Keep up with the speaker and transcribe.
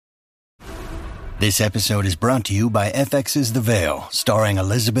This episode is brought to you by FX's The Veil, starring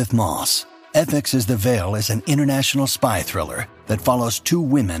Elizabeth Moss. FX's The Veil is an international spy thriller that follows two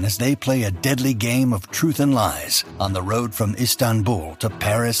women as they play a deadly game of truth and lies on the road from Istanbul to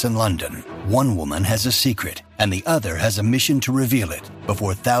Paris and London. One woman has a secret, and the other has a mission to reveal it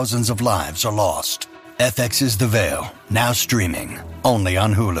before thousands of lives are lost. FX's The Veil, now streaming, only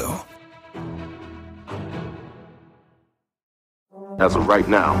on Hulu. As of right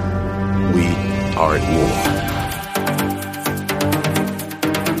now, we are at war.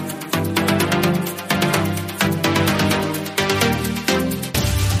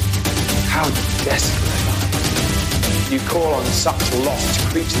 How desperate you call on such lost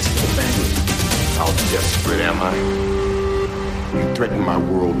creatures to defend you. How desperate am I? You threaten my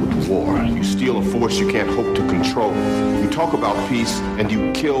world with war. You steal a force you can't hope to control. You talk about peace and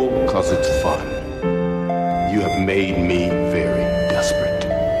you kill because it's fun. You have made me very desperate.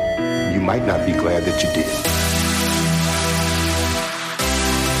 You might not be glad that you did.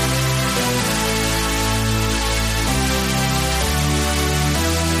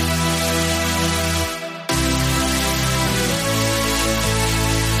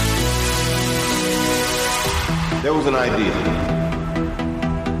 There was an idea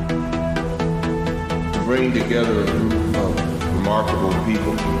to bring together a group of remarkable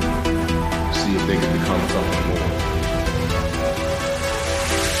people, see if they could become something more.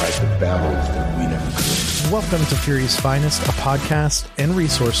 Fight the battles that we never could. Welcome to Fury's Finest, a podcast and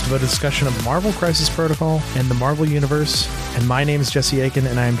resource devoted to discussion of Marvel Crisis Protocol and the Marvel Universe. And my name is Jesse Aiken,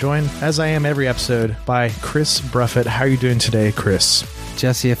 and I am joined, as I am every episode, by Chris Bruffett. How are you doing today, Chris?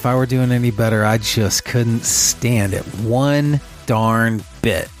 Jesse, if I were doing any better, I just couldn't stand it one darn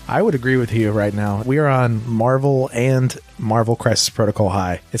bit. I would agree with you right now. We are on Marvel and Marvel Crisis Protocol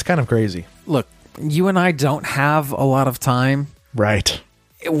high. It's kind of crazy. Look, you and I don't have a lot of time. Right.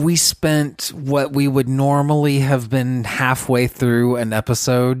 We spent what we would normally have been halfway through an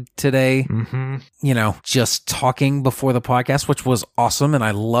episode today, just talking before the podcast, which was awesome, and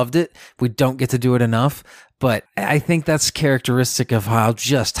I loved it. We don't get to do it enough, but I think that's characteristic of how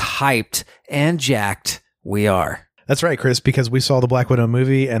just hyped and jacked we are. That's right, Chris, because we saw the Black Widow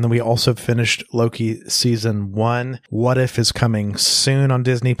movie, and then we also finished Loki Season 1. What If is coming soon on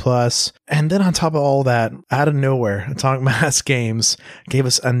Disney+. And then on top of all that, out of nowhere, Atomic Mass Games gave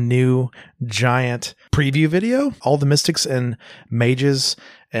us a new giant preview video. All the mystics and mages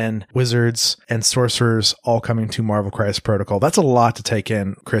and wizards and sorcerers all coming to Marvel Crisis Protocol. That's a lot to take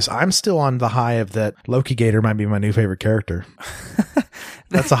in, Chris. I'm still on the high of that Loki Gator might be my new favorite character.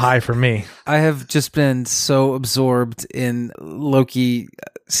 That's a high for me. I have just been so absorbed in Loki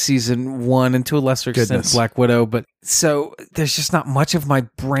Season 1 and to a lesser extent Black Widow, but so there's just not much of my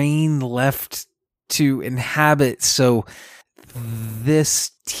brain left to inhabit. So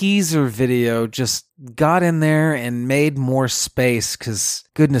this teaser video just got in there and made more space because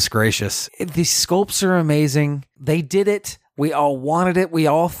goodness gracious, the sculpts are amazing. They did it. We all wanted it. We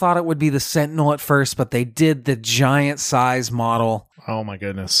all thought it would be the Sentinel at first, but they did the giant size model. Oh my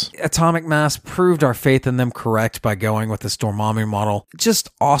goodness. Atomic Mass proved our faith in them correct by going with the Dormammu model. Just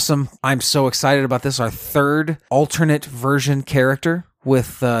awesome. I'm so excited about this. Our third alternate version character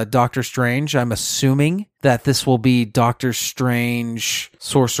with Doctor Strange. I'm assuming that this will be Doctor Strange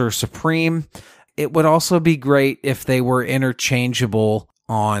Sorcerer Supreme. It would also be great if they were interchangeable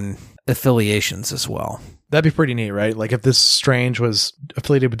on affiliations as well. That'd be pretty neat, right? Like if this Strange was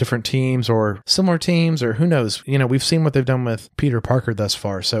affiliated with different teams or similar teams or who knows. You know, we've seen what they've done with Peter Parker thus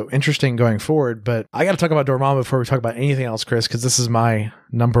far. So interesting going forward. But I got to talk about Dormammu before we talk about anything else, Chris, because this is my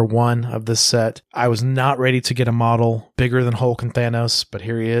number one of this set. I was not ready to get a model bigger than Hulk and Thanos, but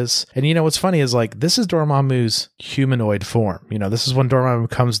here he is. And you know, what's funny is like, this is Dormammu's humanoid form. You know, this is when Dormammu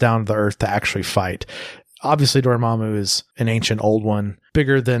comes down to the earth to actually fight. Obviously, Dormammu is an ancient old one,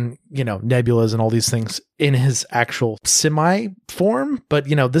 bigger than, you know, Nebulas and all these things in his actual semi-form. But,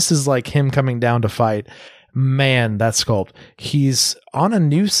 you know, this is like him coming down to fight. Man, that sculpt. He's on a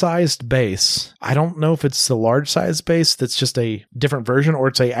new sized base. I don't know if it's the large size base that's just a different version or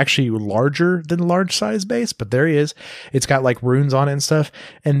it's a actually larger than large size base, but there he is. It's got like runes on it and stuff.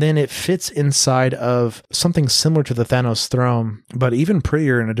 And then it fits inside of something similar to the Thanos throne, but even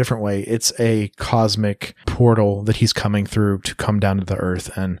prettier in a different way. It's a cosmic portal that he's coming through to come down to the earth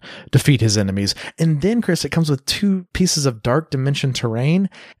and defeat his enemies. And then, Chris, it comes with 2 pieces of dark dimension terrain.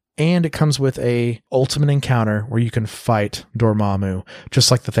 And it comes with a ultimate encounter where you can fight Dormammu, just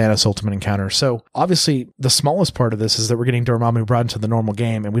like the Thanos ultimate encounter. So obviously the smallest part of this is that we're getting Dormammu brought into the normal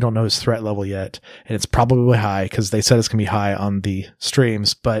game and we don't know his threat level yet. And it's probably high because they said it's going to be high on the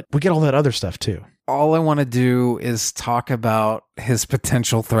streams, but we get all that other stuff too. all I want to do is talk about his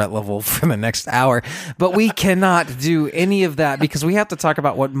potential threat level for the next hour, but we cannot do any of that because we have to talk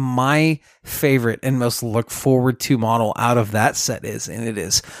about what my favorite and most look forward to model out of that set is, and it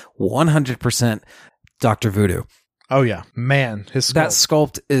is 100% Dr. Voodoo. Oh yeah, man, that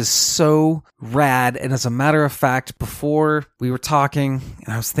sculpt is so rad. And as a matter of fact, before we were talking,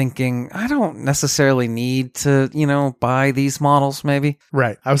 I was thinking, I don't necessarily need to, buy these models maybe.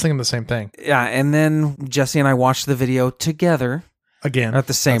 Right. I was thinking the same thing. Yeah. And then Jesse and I watched the video together. Again. At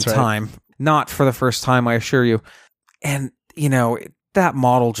the same time. Not for the first time, I assure you. And, that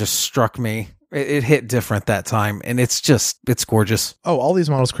model just struck me. It hit different that time, and it's gorgeous. Oh, all these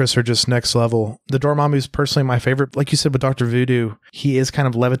models, Chris, are just next level. The Dormammu is personally my favorite. Like you said with Dr. Voodoo, he is kind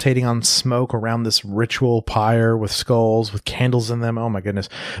of levitating on smoke around this ritual pyre with skulls, with candles in them. Oh my goodness.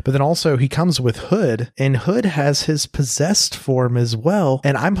 But then also he comes with Hood, and Hood has his possessed form as well.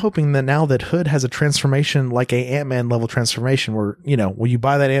 And I'm hoping that now that Hood has a transformation like a Ant-Man level transformation where, when you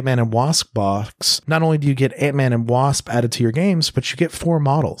buy that Ant-Man and Wasp box, not only do you get Ant-Man and Wasp added to your games, but you get 4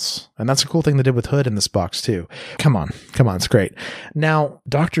 models. And that's a cool thing did with Hood in this box too. Come on, it's great. Now,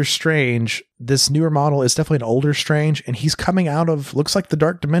 Doctor Strange, this newer model is definitely an older Strange, and he's coming out of, looks like the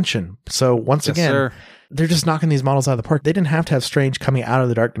Dark Dimension. So once again, sir. They're just knocking these models out of the park. They didn't have to have Strange coming out of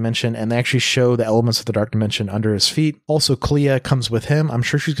the Dark Dimension, and they actually show the elements of the Dark Dimension under his feet. Also, Clea comes with him. I'm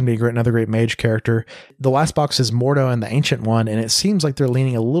sure she's going to be another great mage character. The last box is Mordo and the Ancient One, and it seems like they're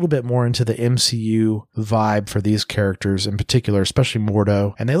leaning a little bit more into the MCU vibe for these characters in particular, especially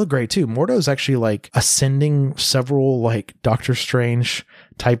Mordo. And they look great too. Mordo is actually like ascending several like Doctor Strange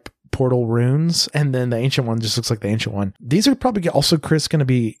type portal runes, and then the Ancient One just looks like the Ancient One. These are probably also, Chris, going to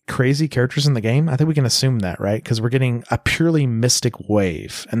be crazy characters in the game. I think we can assume that, right? Because we're getting a purely mystic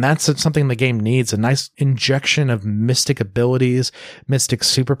wave, and that's something the game needs, a nice injection of mystic abilities, mystic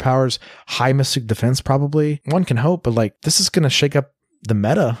superpowers, high mystic defense probably. One can hope, but like this is going to shake up the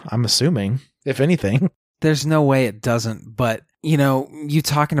meta, I'm assuming, if anything. There's no way it doesn't, but you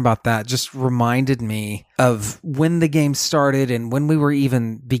talking about that just reminded me of when the game started and when we were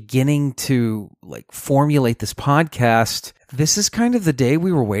even beginning to like formulate this podcast. This is kind of the day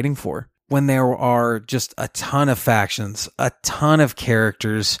we were waiting for, when there are just a ton of factions, a ton of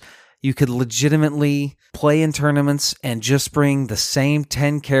characters. You could legitimately play in tournaments and just bring the same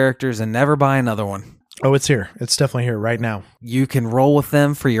 10 characters and never buy another one. Oh, it's here. It's definitely here right now. You can roll with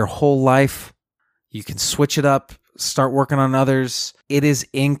them for your whole life. You can switch it up, start working on others. It is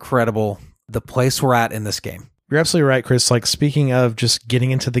incredible, the place we're at in this game. You're absolutely right, Chris. Like, speaking of just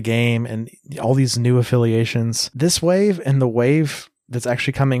getting into the game and all these new affiliations, this wave and the wave that's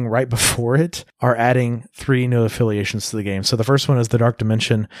actually coming right before it are adding 3 new affiliations to the game. So the first one is the Dark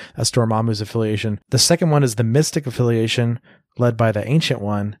Dimension, that's Dormammu's affiliation. The second one is the Mystic affiliation, led by the Ancient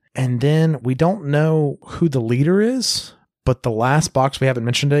One. And then we don't know who the leader is, but the last box we haven't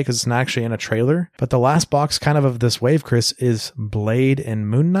mentioned today because it's not actually in a trailer. But the last box kind of this wave, Chris, is Blade and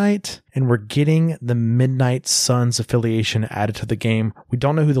Moon Knight. And we're getting the Midnight Suns affiliation added to the game. We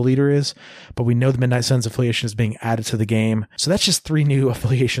don't know who the leader is, but we know the Midnight Suns affiliation is being added to the game. So that's just 3 new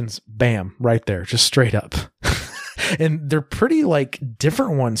affiliations. Bam, right there, just straight up. And they're pretty like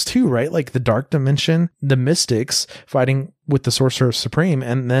different ones too, right? Like the Dark Dimension, the Mystics fighting with the Sorcerer Supreme,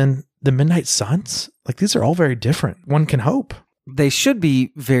 and then the Midnight Suns. Like these are all very different. One can hope. They should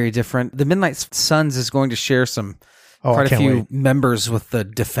be very different. The Midnight Suns is going to share quite a few members with the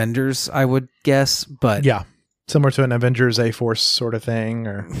Defenders, I would guess. But yeah, similar to an Avengers A-Force sort of thing,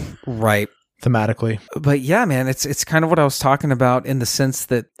 or right. Thematically. But yeah, man, it's kind of what I was talking about, in the sense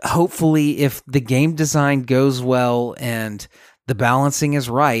that hopefully if the game design goes well and the balancing is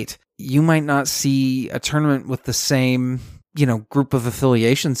right, you might not see a tournament with the same, group of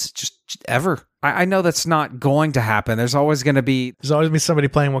affiliations just ever. I know that's not going to happen. There's always going to be somebody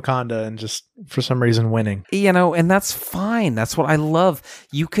playing Wakanda and just for some reason winning. And that's fine. That's what I love.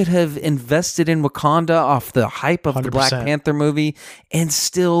 You could have invested in Wakanda off the hype of 100%. The Black Panther movie and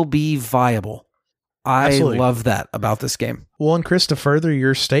still be viable. Absolutely. Love that about this game. Well, and Chris, to further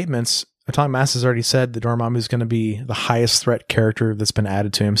your statements, Atomic Mass has already said that Dormammu is going to be the highest threat character that's been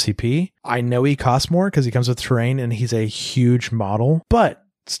added to MCP. I know he costs more because he comes with terrain and he's a huge model, but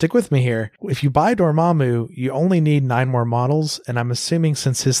stick with me here. If you buy Dormammu, you only need 9 more models, and I'm assuming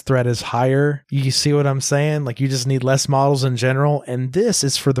since his threat is higher, you see what I'm saying? Like, you just need less models in general, and this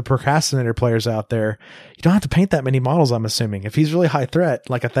is for the procrastinator players out there. you don't have to paint that many models, I'm assuming. If he's really high threat,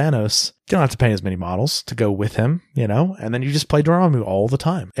 like a Thanos, you don't have to paint as many models to go with him, and then you just play Dormammu all the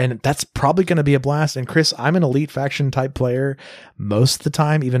time. And that's probably going to be a blast. And Chris, I'm an elite faction type player most of the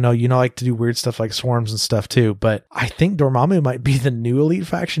time, even though, I like to do weird stuff like swarms and stuff too. But I think Dormammu might be the new elite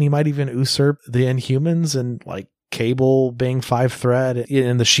faction. He might even usurp the Inhumans and like Cable being 5 threat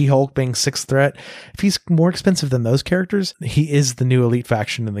and the She-Hulk being 6 threat. If he's more expensive than those characters, he is the new elite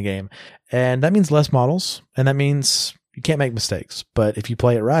faction in the game. And that means less models, and that means you can't make mistakes. But if you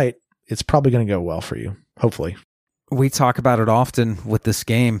play it right, it's probably going to go well for you, hopefully. We talk about it often with this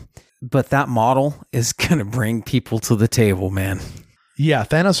game, but that model is going to bring people to the table, man. Yeah,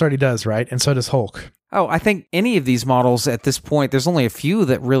 Thanos already does, right? And so does Hulk. Oh, I think any of these models at this point, there's only a few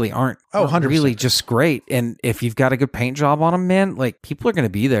that really aren't 100%. Really just great. And if you've got a good paint job on them, man, like people are going to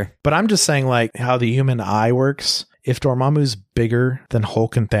be there. But I'm just saying like how the human eye works. If Dormammu's bigger than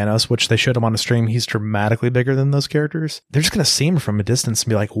Hulk and Thanos, which they showed him on the stream, he's dramatically bigger than those characters. They're just going to see him from a distance and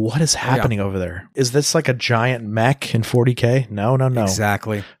be like, what is happening over there? Is this like a giant mech in 40K? No.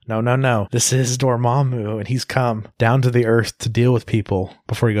 Exactly. No. This is Dormammu, and he's come down to the earth to deal with people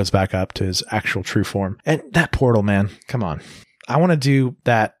before he goes back up to his actual true form. And that portal, man, come on. I want to do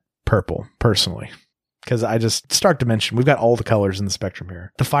that purple, personally. Because Stark Dimension, we've got all the colors in the spectrum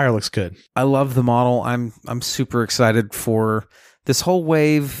here. The fire looks good. I love the model. I'm super excited for this whole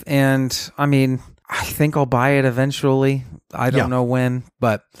wave. And I mean, I think I'll buy it eventually. I don't know when,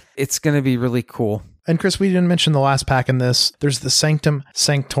 but it's going to be really cool. And Chris, we didn't mention the last pack in this. There's the Sanctum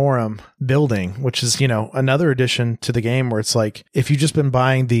Sanctorum building, which is, another addition to the game where it's like, if you've just been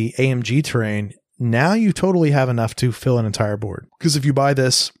buying the AMG terrain, now you totally have enough to fill an entire board. Because if you buy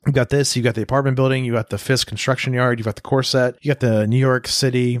this, you got the apartment building, you got the Fisk construction yard, you got the core set, you got the New York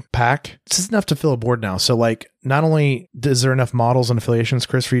City pack. This is enough to fill a board now. So like, not only is there enough models and affiliations,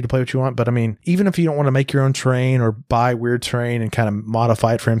 Chris, for you to play what you want, but I mean, even if you don't want to make your own terrain or buy weird terrain and kind of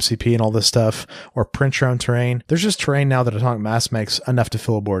modify it for MCP and all this stuff, or print your own terrain, there's just terrain now that Atomic Mass makes enough to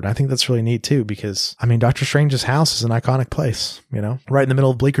fill a board. And I think that's really neat too, because I mean, Doctor Strange's house is an iconic place, right in the middle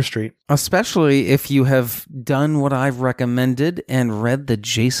of Bleecker Street. Especially if you have done what I've recommended and read the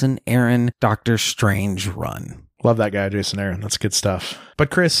Jason Aaron Doctor Strange run. Love that guy, Jason Aaron. That's good stuff. But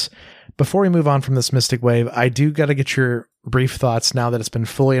Chris, before we move on from this Mystic Wave, I do got to get your brief thoughts now that it's been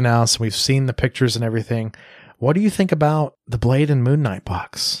fully announced and we've seen the pictures and everything. What do you think about the Blade and Moon Knight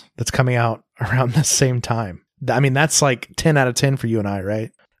box that's coming out around the same time? I mean, that's like 10 out of 10 for you and I,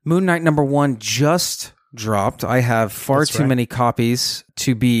 right? Moon Knight #1 just dropped. I have far too many copies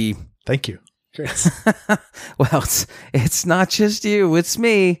to be... Thank you. Well, it's not just you, it's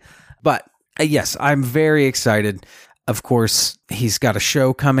me. But yes, I'm very excited. Of course, he's got a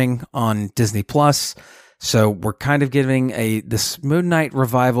show coming on Disney Plus, so we're kind of giving this Moon Knight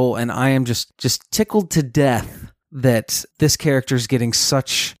revival, and I am just tickled to death that this character is getting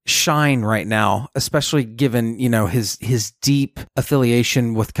such shine right now, especially given his deep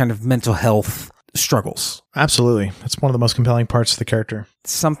affiliation with kind of mental health struggles. Absolutely. That's one of the most compelling parts of the character.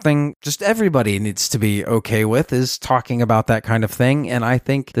 Something just everybody needs to be okay with is talking about that kind of thing, and I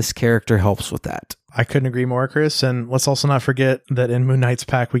think this character helps with that. I couldn't agree more, Chris. And let's also not forget that in Moon Knight's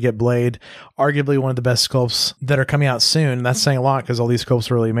pack, we get Blade, arguably one of the best sculpts that are coming out soon. That's saying a lot because all these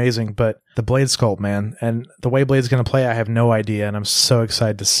sculpts are really amazing, but the Blade sculpt, man, and the way Blade's going to play, I have no idea. And I'm so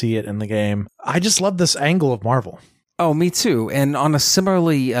excited to see it in the game. I just love this angle of Marvel. Oh, me too. And on a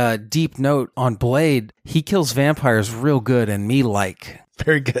similarly deep note on Blade, he kills vampires real good and me-like.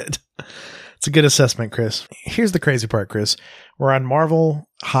 Very good. It's a good assessment, Chris. Here's the crazy part, Chris. We're on Marvel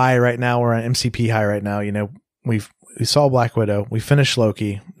high right now. We're on MCP high right now. We saw Black Widow. We finished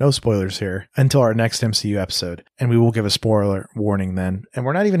Loki. No spoilers here until our next MCU episode. And we will give a spoiler warning then. And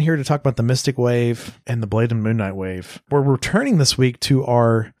we're not even here to talk about the Mystic Wave and the Blade and Moon Knight wave. We're returning this week to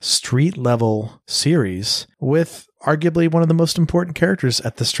our street level series with arguably one of the most important characters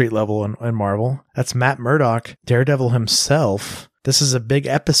at the street level in Marvel. That's Matt Murdock, Daredevil himself. This is a big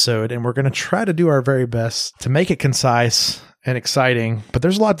episode, and we're going to try to do our very best to make it concise and exciting. But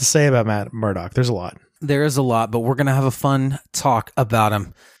there's a lot to say about Matt Murdock. There's a lot. There is a lot, but we're going to have a fun talk about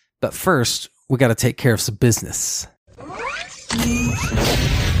him. But first, we got to take care of some business.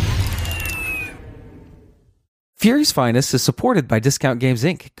 Fury's Finest is supported by Discount Games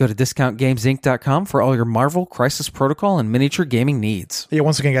Inc. Go to discountgamesinc.com for all your Marvel, Crisis Protocol, and miniature gaming needs. Yeah,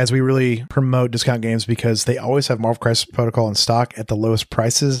 once again, guys, we really promote Discount Games because they always have Marvel Crisis Protocol in stock at the lowest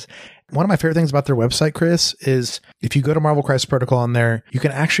prices. One of my favorite things about their website, Chris, is if you go to Marvel Crisis Protocol on there, you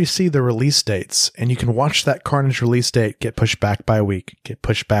can actually see the release dates, and you can watch that Carnage release date get pushed back by a week, get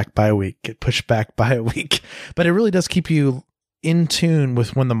pushed back by a week, get pushed back by a week. But it really does keep you in tune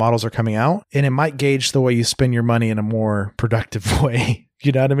with when the models are coming out, and it might gauge the way you spend your money in a more productive way.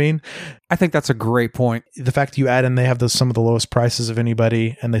 You know what I mean? I think that's a great point. The fact that you add in they have some of the lowest prices of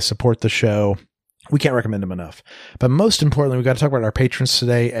anybody, and they support the show. We can't recommend them enough. But most importantly, we got to talk about our patrons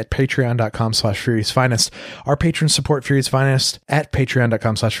today at patreon.com/FuriousFinest. Our patrons support Furious Finest at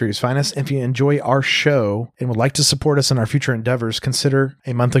patreon.com/FuriousFinest. If you enjoy our show and would like to support us in our future endeavors, consider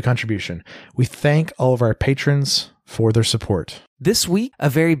a monthly contribution. We thank all of our patrons for their support. This week, a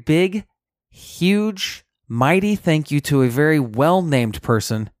very big, huge, mighty thank you to a very well-named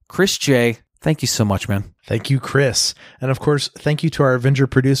person, Chris J. Thank you so much, man. Thank you, Chris. And of course, thank you to our Avenger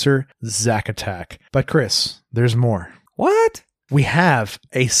producer, Zack Attack. But Chris, there's more. What? We have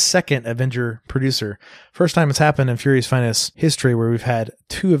a second Avenger producer. First time it's happened in Furious Finest history where we've had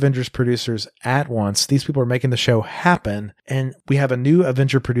 2 Avengers producers at once. These people are making the show happen. And we have a new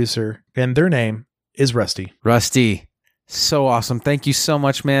Avenger producer, and their name is Rusty. Rusty. So awesome. Thank you so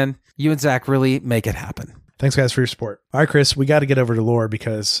much, man. You and Zach really make it happen. Thanks, guys, for your support. All right, Chris, we got to get over to lore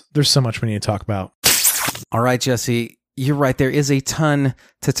because there's so much we need to talk about. All right, Jesse, you're right. There is a ton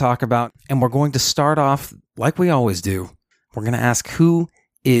to talk about, and we're going to start off like we always do. We're going to ask, who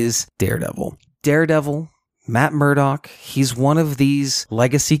is Daredevil? Daredevil, Matt Murdock, he's one of these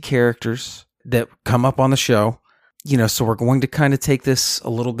legacy characters that come up on the show. You know, so we're going to kind of take this a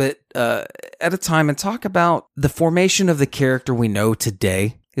little bit at a time and talk about the formation of the character we know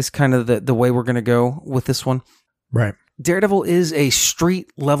today. Is kind of the way we're going to go with this one. Right. Daredevil is a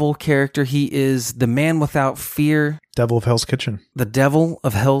street-level character. He is the man without fear. Devil of Hell's Kitchen. The Devil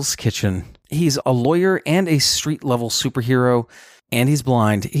of Hell's Kitchen. He's a lawyer and a street-level superhero, and he's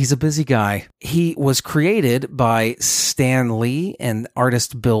blind. He's a busy guy. He was created by Stan Lee and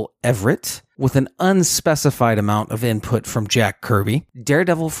artist Bill Everett with an unspecified amount of input from Jack Kirby.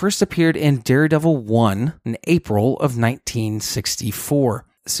 Daredevil first appeared in Daredevil 1 in April of 1964.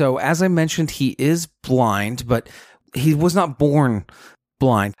 So, as I mentioned, he is blind, but he was not born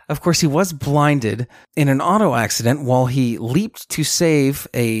blind. Of course, he was blinded in an auto accident while he leaped to save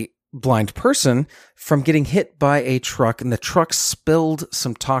a blind person from getting hit by a truck, and the truck spilled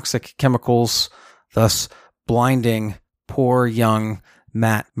some toxic chemicals, thus blinding poor young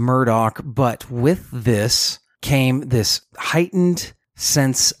Matt Murdock. But with this came this heightened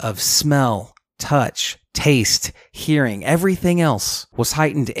sense of smell, touch, taste, hearing, everything else was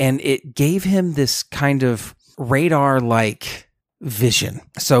heightened, and it gave him this kind of radar-like vision.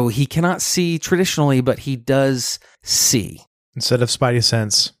 So he cannot see traditionally, but he does see. Instead of Spidey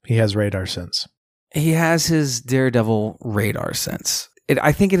sense, he has radar sense. He has his Daredevil radar sense.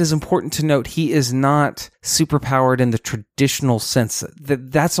 I think it is important to note he is not superpowered in the traditional sense.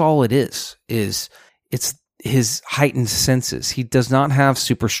 That's all it is. It's his heightened senses. He does not have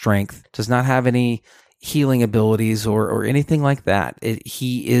super strength, does not have any healing abilities or anything like that.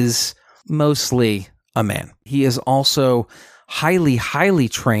 He is mostly a man. He is also highly, highly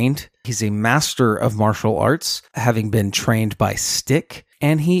trained. He's a master of martial arts, having been trained by Stick.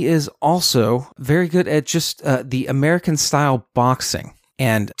 And he is also very good at just the American-style boxing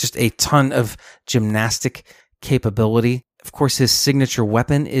and just a ton of gymnastic capability. Of course, his signature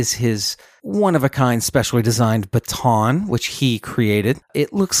weapon is his one-of-a-kind specially designed baton, which he created.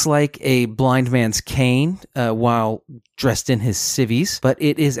 It looks like a blind man's cane while dressed in his civvies, but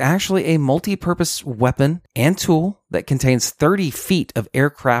it is actually a multi-purpose weapon and tool that contains 30 feet of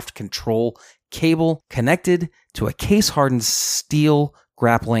aircraft control cable connected to a case-hardened steel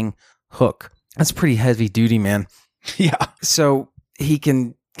grappling hook. That's pretty heavy duty, man. Yeah. So he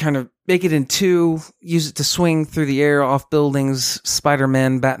can kind of make it in two, use it to swing through the air off buildings,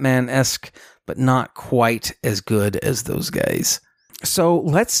 Spider-Man, Batman-esque, but not quite as good as those guys. So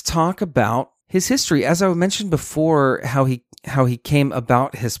let's talk about his history. As I mentioned before, how he came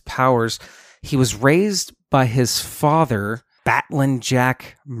about his powers. He was raised by his father, Batlin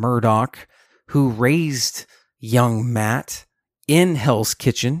Jack Murdock, who raised young Matt in Hell's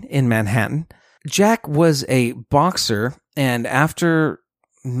Kitchen in Manhattan. Jack was a boxer, and after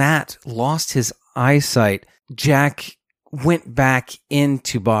Matt lost his eyesight, Jack went back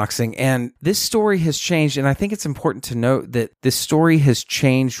into boxing. And this story has changed, and I think it's important to note that this story has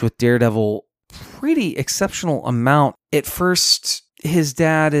changed with Daredevil pretty exceptional amount. At first, his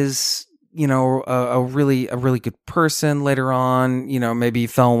dad is, a really good person. Later on, maybe he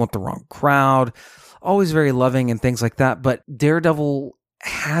fell in with the wrong crowd. Always very loving and things like that. But Daredevil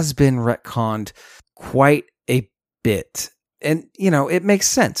has been retconned quite a bit. And, it makes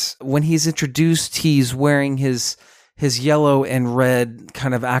sense. When he's introduced, he's wearing his yellow and red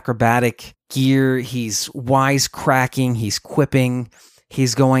kind of acrobatic gear. He's wisecracking. He's quipping.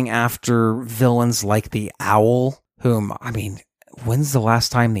 He's going after villains like the Owl, whom, when's the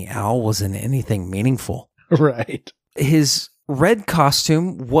last time the owl was in anything meaningful? Right. His red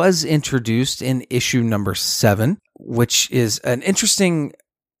costume was introduced in issue number 7, which is an interesting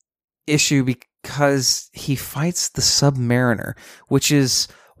issue because he fights the Submariner, which is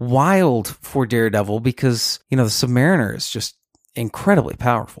wild for Daredevil because, the Submariner is just incredibly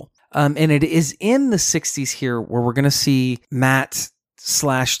powerful. And it is in the 60s here where we're going to see Matt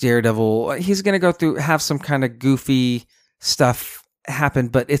 / Daredevil. He's going to have some kind of goofy stuff happen,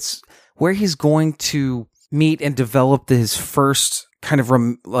 but it's where he's going to meet and develop his first kind of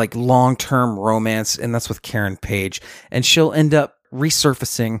long-term romance, and that's with Karen Page. And she'll end up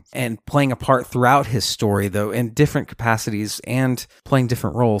resurfacing and playing a part throughout his story, though, in different capacities and playing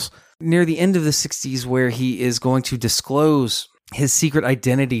different roles. Near the end of the 60s, where he is going to disclose his secret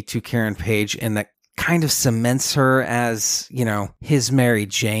identity to Karen Page, and that kind of cements her as, his Mary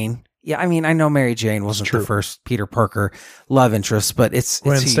Jane. Yeah, I mean, I know Mary Jane wasn't the first Peter Parker love interest, but it's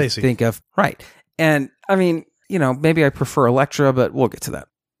who you think of. Right. And I mean, maybe I prefer Elektra, but we'll get to that.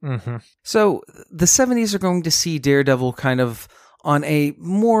 Mm-hmm. So the 70s are going to see Daredevil kind of on a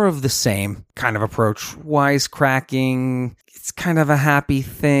more of the same kind of approach, wisecracking. It's kind of a happy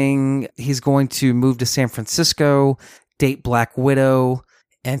thing. He's going to move to San Francisco, date Black Widow,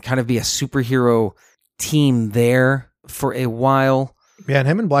 and kind of be a superhero team there for a while. Yeah, and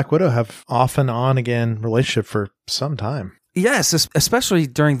him and Black Widow have off and on again relationship for some time. Yes, especially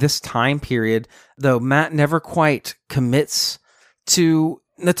during this time period, though Matt never quite commits to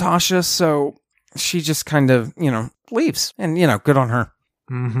Natasha, so she just kind of, leaves. And, good on her.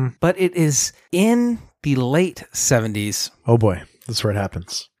 Mm-hmm. But it is in the late 70s. Oh boy, that's where it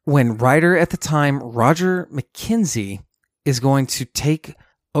happens. When writer at the time, Roger McKenzie, is going to take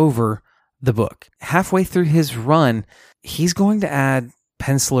over the book. Halfway through his run, he's going to add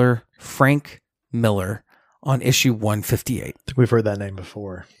penciler Frank Miller on issue 158. I think we've heard that name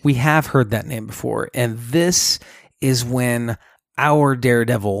before. We have heard that name before. And this is when our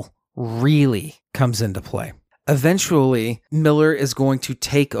Daredevil really comes into play. Eventually, Miller is going to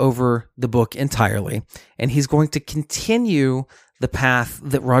take over the book entirely, and he's going to continue the path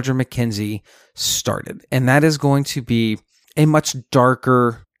that Roger McKenzie started. And that is going to be a much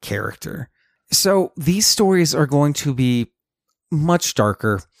darker character. So these stories are going to be much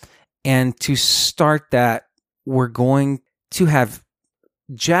darker. And to start that, we're going to have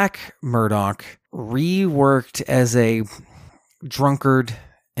Jack Murdock reworked as a drunkard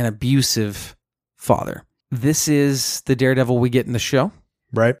and abusive father. This is the Daredevil we get in the show.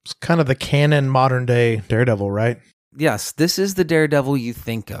 Right. It's kind of the canon modern day Daredevil, right? Yes, this is the Daredevil you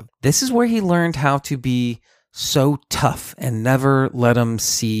think of. This is where he learned how to be so tough and never let him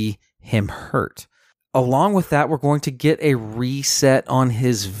see him hurt. Along with that, we're going to get a reset on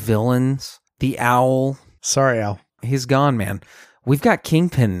his villains. The Owl. Sorry, Al. He's gone, man. We've got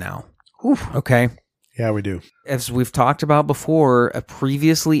Kingpin now. Oof. Okay. Yeah, we do. As we've talked about before, a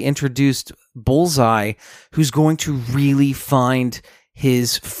previously introduced Bullseye who's going to really find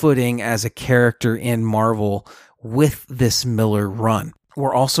his footing as a character in Marvel with this Miller run.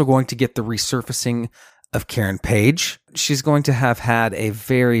 We're also going to get the resurfacing of Karen Page. She's going to have had a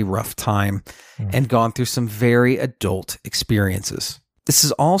very rough time and gone through some very adult experiences. This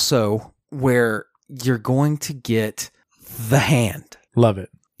is also where you're going to get the Hand. Love it.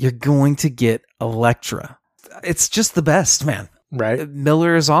 You're going to get Elektra. It's just the best, man. Right.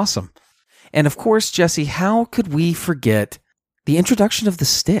 Miller is awesome. And of course, Jesse, how could we forget the introduction of the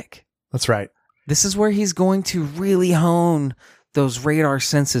Stick? That's right. This is where he's going to really hone those radar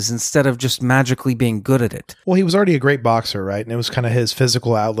senses instead of just magically being good at it. Well, he was already a great boxer, right? And it was kind of his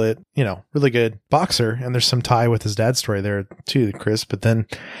physical outlet, really good boxer. And there's some tie with his dad's story there too, Chris. But then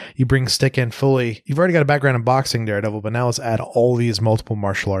you bring Stick in fully. You've already got a background in boxing, Daredevil, but now let's add all these multiple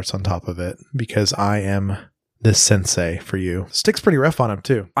martial arts on top of it because I am the sensei for you. Stick's pretty rough on him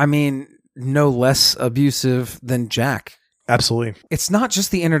too. I mean, no less abusive than Jack. Absolutely. It's not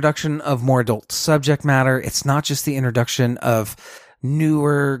just the introduction of more adult subject matter. It's not just the introduction of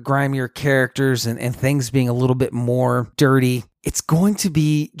newer, grimier characters and things being a little bit more dirty. It's going to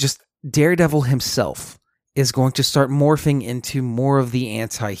be just Daredevil himself is going to start morphing into more of the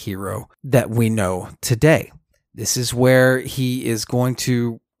anti-hero that we know today. This is where he is going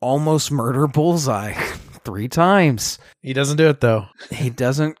to almost murder Bullseye 3 times. He doesn't do it, though. He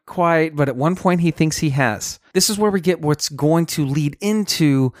doesn't quite, but at one point he thinks he has. This is where we get what's going to lead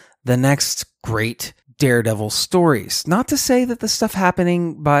into the next great Daredevil stories. Not to say that the stuff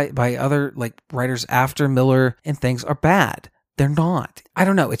happening by other writers after Miller and things are bad. They're not. I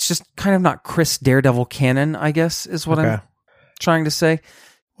don't know. It's just kind of not Chris Daredevil canon, I guess, is what I'm trying to say.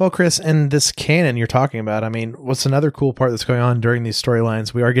 Well, Chris, and this canon you're talking about, I mean, what's another cool part that's going on during these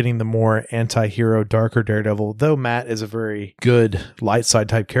storylines? We are getting the more anti-hero, darker Daredevil, though Matt is a very good light side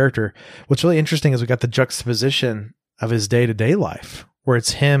type character. What's really interesting is we got the juxtaposition of his day-to-day life, where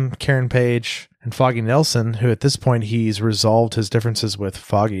it's him, Karen Page, and Foggy Nelson, who at this point he's resolved his differences with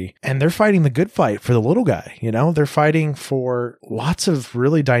Foggy. And they're fighting the good fight for the little guy, you know? They're fighting for lots of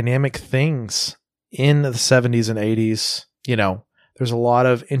really dynamic things in the 70s and 80s, you know. There's a lot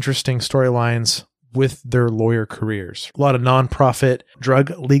of interesting storylines with their lawyer careers. A lot of nonprofit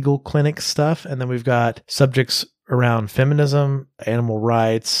drug legal clinic stuff. And then we've got subjects around feminism, animal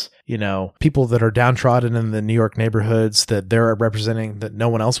rights, you know, people that are downtrodden in the New York neighborhoods that they're representing that no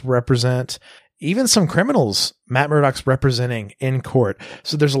one else will represent. Even some criminals Matt Murdock's representing in court.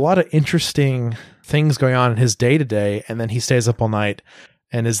 So there's a lot of interesting things going on in his day-to-day. And then he stays up all night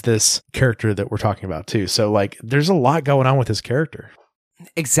and is this character that we're talking about too. So like there's a lot going on with his character.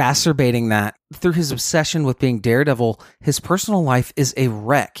 Exacerbating that through his obsession with being Daredevil, his personal life is a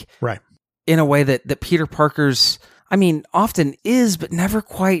wreck. Right. In a way that Peter Parker's, I mean, often is, but it's never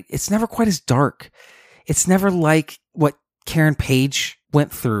quite as dark. It's never like what Karen Page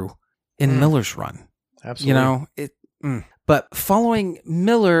went through in Miller's run. Absolutely. You know, But following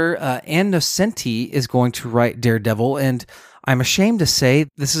Miller, Ann Nocenti is going to write Daredevil, and I'm ashamed to say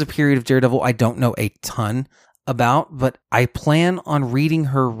this is a period of Daredevil I don't know a ton about, but I plan on reading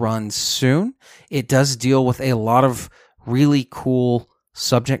her run soon. It does deal with a lot of really cool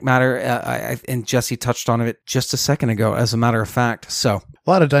subject matter, and Jesse touched on it just a second ago, as a matter of fact. So a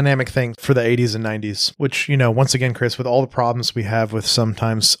lot of dynamic things for the 80s and 90s, which, you know, once again, Chris, with all the problems we have with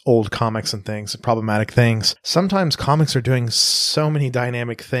sometimes old comics and things, problematic things, sometimes comics are doing so many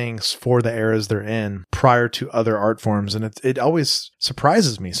dynamic things for the eras they're in prior to other art forms. And it always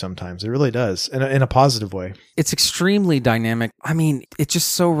surprises me sometimes. It really does, in a positive way. It's extremely dynamic. I mean, it's just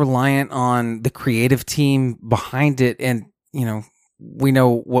so reliant on the creative team behind it. And, you know, we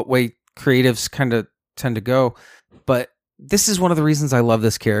know what way creatives kind of tend to go, but this is one of the reasons I love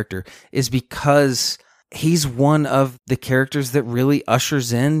this character, is because he's one of the characters that really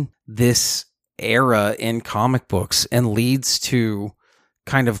ushers in this era in comic books and leads to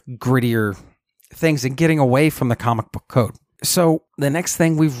kind of grittier things and getting away from the comic book code. So the next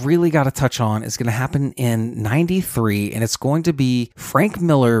thing we've really got to touch on is going to happen in 93, and it's going to be Frank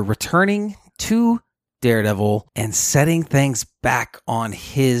Miller returning to Daredevil and setting things back on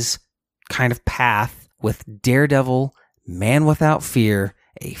his kind of path with Daredevil Man Without Fear,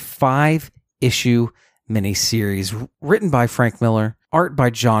 a 5-issue miniseries written by Frank Miller, art by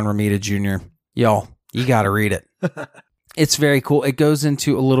John Romita Jr. Y'all, you got to read it. It's very cool. It goes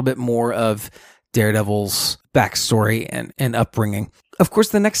into a little bit more of Daredevil's backstory and upbringing. Of course,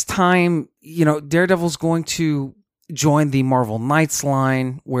 the next time, you know, Daredevil's going to join the Marvel Knights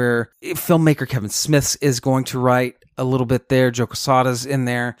line, where filmmaker Kevin Smith is going to write a little bit there. Joe Quesada's in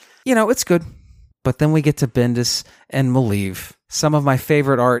there. You know, it's good. But then we get to Bendis and Maleev, some of my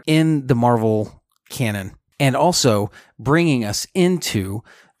favorite art in the Marvel canon, and also bringing us into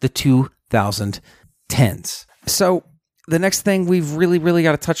the 2010s. So the next thing we've really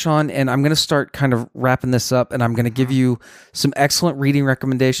got to touch on, and I'm going to start kind of wrapping this up, and I'm going to give you some excellent reading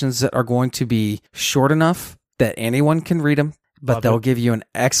recommendations that are going to be short enough that anyone can read them, but they'll give you an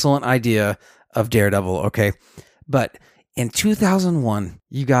excellent idea of Daredevil, okay? But in 2001,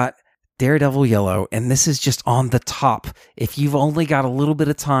 you got Daredevil Yellow, and this is just on the top. If you've only got a little bit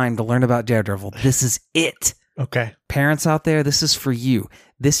of time to learn about Daredevil, this is it. Okay. Parents out there, this is for you.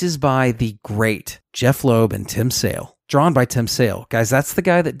 This is by the great Jeff Loeb and Tim Sale. Drawn by Tim Sale. Guys, that's the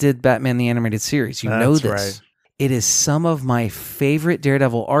guy that did Batman the Animated Series. You know this. Right. It is some of my favorite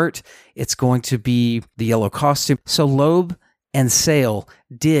Daredevil art. It's going to be the yellow costume. So Loeb and Sale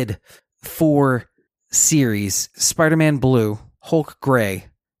did 4 series: Spider-Man Blue, Hulk Gray,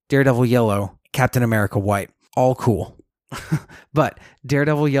 Daredevil Yellow, Captain America White. All cool. But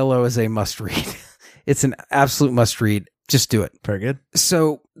Daredevil Yellow is a must-read. It's an absolute must-read. Just do it. Very good.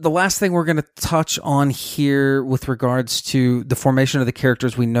 So the last thing we're going to touch on here with regards to the formation of the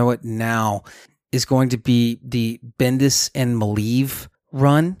characters we know it now is going to be the Bendis and Maleev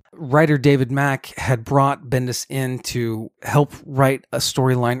run. Writer David Mack had brought Bendis in to help write a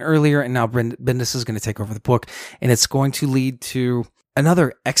storyline earlier, and now Bendis is going to take over the book, and it's going to lead to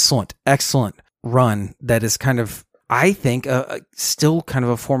another excellent run that is kind of, I think, still kind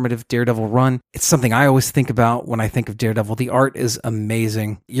of a formative Daredevil run. It's something I always think about when I think of Daredevil. The art is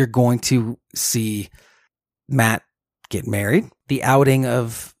amazing. You're going to see Matt get married, the outing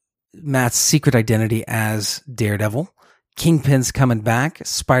of Matt's secret identity as Daredevil, Kingpin's coming back.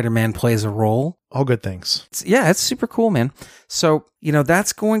 Spider-Man plays a role. All good things. It's super cool, man. So,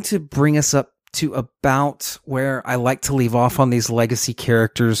 that's going to bring us up to about where I like to leave off on these legacy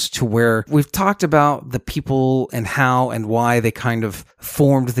characters, to where we've talked about the people and how and why they kind of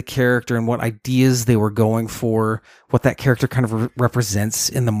formed the character and what ideas they were going for, what that character kind of represents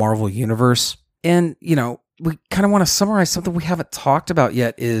in the Marvel universe. And, we kind of want to summarize something we haven't talked about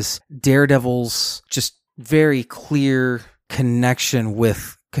yet, is Daredevil's just very clear connection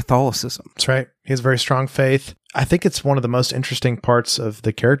with Catholicism. That's right. He has very strong faith. I think it's one of the most interesting parts of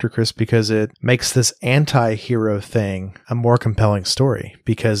the character, Chris, because it makes this anti-hero thing a more compelling story,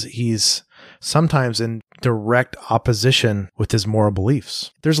 because he's sometimes in direct opposition with his moral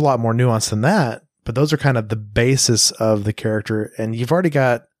beliefs. There's a lot more nuance than that, but those are kind of the basis of the character. And you've already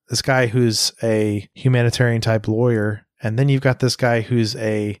got this guy who's a humanitarian type lawyer, and then you've got this guy who's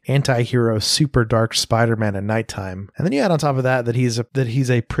a anti-hero, super dark Spider-Man at nighttime. And then you add on top of that he's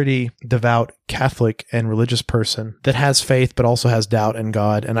a pretty devout Catholic and religious person that has faith but also has doubt in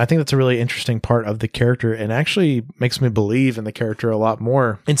God. And I think that's a really interesting part of the character, and actually makes me believe in the character a lot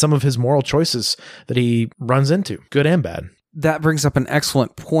more in some of his moral choices that he runs into, good and bad. That brings up an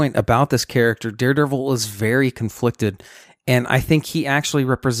excellent point about this character. Daredevil is very conflicted, and I think he actually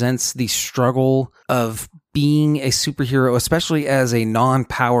represents the struggle of being a superhero, especially as a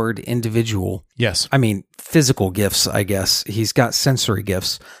non-powered individual. Yes. I mean, physical gifts, I guess. He's got sensory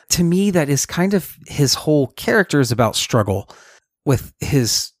gifts. To me, that is kind of his whole character is about struggle with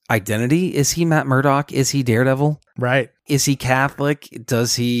his identity. Is he Matt Murdock? Is he Daredevil? Right. Is he Catholic?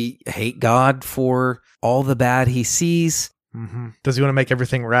 Does he hate God for all the bad he sees? Mm-hmm. Does he want to make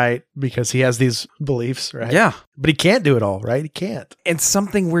everything right because he has these beliefs, right? Yeah. But he can't do it all, right? He can't. And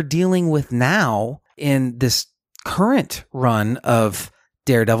something we're dealing with now in this current run of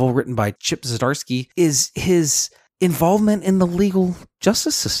Daredevil, written by Chip Zdarsky, is his involvement in the legal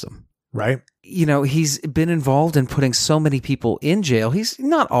justice system. Right. He's been involved in putting so many people in jail. He's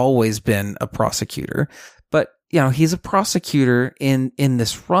not always been a prosecutor, but he's a prosecutor in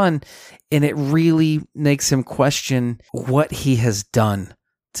this run, and it really makes him question what he has done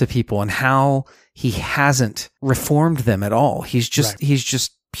to people and how he hasn't reformed them at all. He's just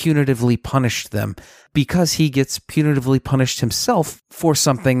punitively punished them, because he gets punitively punished himself for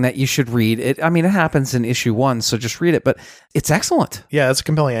something that you should read. It happens in issue 1, so just read it, but it's excellent. Yeah, it's a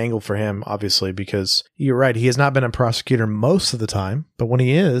compelling angle for him, obviously, because you're right. He has not been a prosecutor most of the time, but when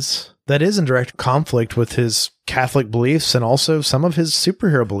he is, that is in direct conflict with his Catholic beliefs and also some of his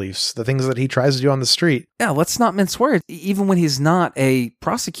superhero beliefs, the things that he tries to do on the street. Yeah, let's not mince words. Even when he's not a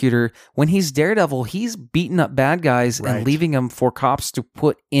prosecutor, when he's Daredevil, he's beating up bad guys and leaving them for cops to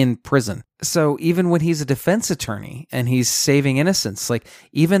put in prison. So even when he's a defense attorney and he's saving innocents, like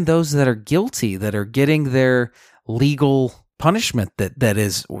even those that are guilty, that are getting their legal punishment, that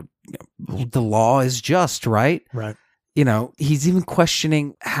is, the law is just, right? Right. He's even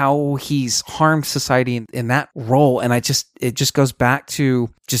questioning how he's harmed society in that role. And it just goes back to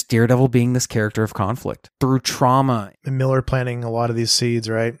just Daredevil being this character of conflict through trauma. And Miller planting a lot of these seeds,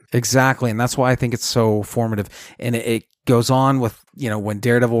 right? Exactly. And that's why I think it's so formative. And it goes on with, when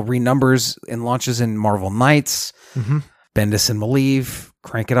Daredevil renumbers and launches in Marvel Knights, Bendis and Malieve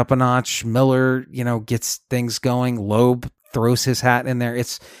crank it up a notch. Miller, gets things going. Loeb throws his hat in there.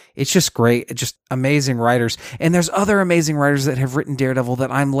 It's just great. Just amazing writers. And there's other amazing writers that have written Daredevil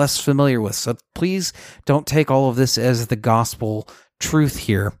that I'm less familiar with. So please don't take all of this as the gospel truth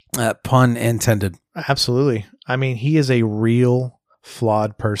here. Pun intended. Absolutely. I mean, he is a real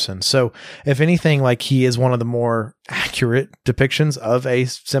flawed person. So if anything, like, he is one of the more accurate depictions of a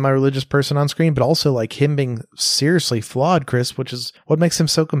semi-religious person on screen, but also like him being seriously flawed, Chris, which is what makes him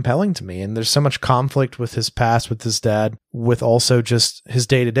so compelling to me. And there's so much conflict with his past, with his dad, with also just his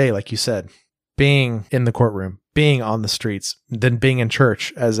day-to-day, like you said, being in the courtroom, being on the streets, then being in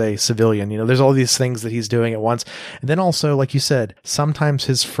church as a civilian. There's all these things that he's doing at once. And then also, like you said, sometimes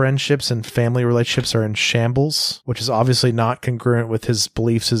his friendships and family relationships are in shambles, which is obviously not congruent with his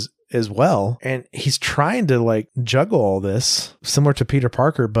beliefs as well. And he's trying to juggle all this, similar to Peter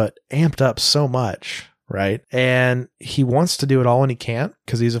Parker, but amped up so much. Right. And he wants to do it all and he can't,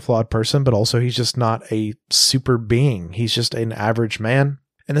 because he's a flawed person, but also he's just not a super being. He's just an average man.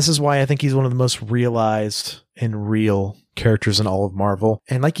 And this is why I think he's one of the most realized and real characters in all of Marvel.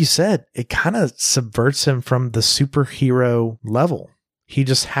 And like you said, it kind of subverts him from the superhero level. He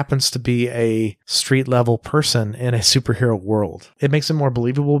just happens to be a street level person in a superhero world. It makes him more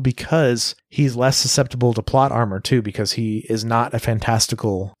believable because he's less susceptible to plot armor too, because he is not a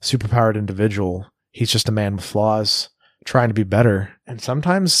fantastical, superpowered individual. He's just a man with flaws trying to be better. And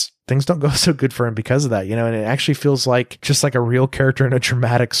sometimes things don't go so good for him because of that, you know, and it actually feels like just like a real character in a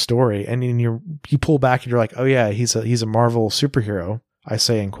dramatic story. And then you pull back and you're like, oh yeah, he's a Marvel superhero. I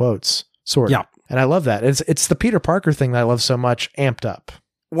say in quotes, sort of. Yeah. And I love that. It's the Peter Parker thing that I love so much, amped up.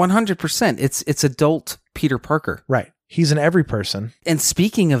 100%. It's adult Peter Parker. Right. He's an every person. And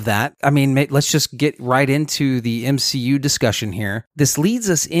speaking of that, I mean, let's just get right into the MCU discussion here. This leads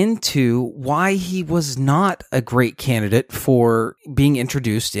us into why he was not a great candidate for being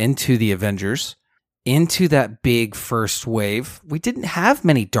introduced into the Avengers, into that big first wave. We didn't have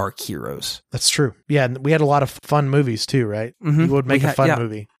many dark heroes. That's true. Yeah, and we had a lot of fun movies too, right? Mm-hmm. You would make a fun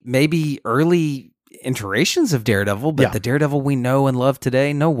movie. Maybe early iterations of Daredevil, but the Daredevil we know and love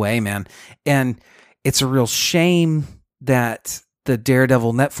today, no way, man. And it's a real shame that the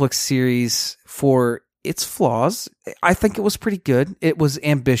Daredevil Netflix series, for its flaws, I think it was pretty good. It was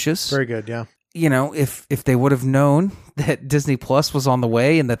ambitious. Very good, yeah. You know, if they would have known that Disney Plus was on the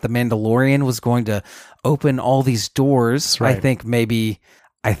way and that The Mandalorian was going to open all these doors, right. I think maybe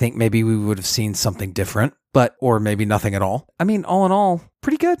we would have seen something different, or maybe nothing at all. I mean, all in all,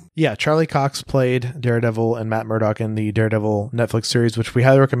 pretty good. Yeah, Charlie Cox played Daredevil and Matt Murdock in the Daredevil Netflix series, which we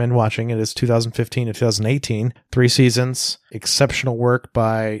highly recommend watching. It is 2015 to 2018, 3 seasons, exceptional work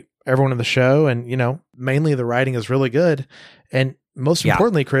by everyone in the show. And, you know, mainly the writing is really good. And most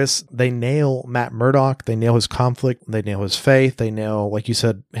importantly, Chris, they nail Matt Murdock. They nail his conflict. They nail his faith. They nail, like you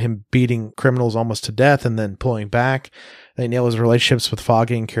said, him beating criminals almost to death and then pulling back. They nail his relationships with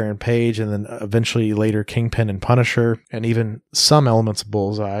Foggy and Karen Page, and then eventually later Kingpin and Punisher, and even some elements of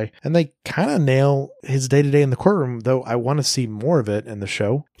Bullseye. And they kind of nail his day-to-day in the courtroom, though I want to see more of it in the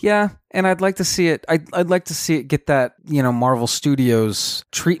show. Yeah, and I'd like to see it. I'd like to see it get that, you know, Marvel Studios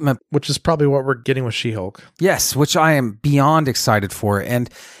treatment. Which is probably what we're getting with She-Hulk. Yes, which I am beyond excited for. And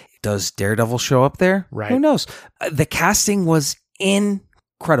does Daredevil show up there? Right. Who knows? The casting was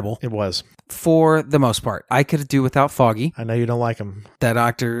incredible. It was. For the most part. I could do without Foggy. I know you don't like him. That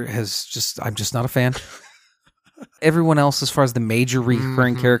actor I'm just not a fan. Everyone else, as far as the major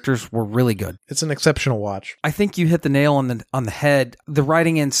recurring characters, were really good. It's an exceptional watch. I think you hit the nail on the head. The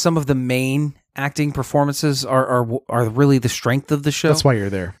writing and some of the main acting performances are really the strength of the show. That's why you're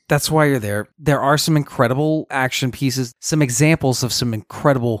there. That's why you're there. There are some incredible action pieces, some examples of some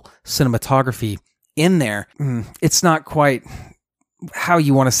incredible cinematography in there. It's not quite how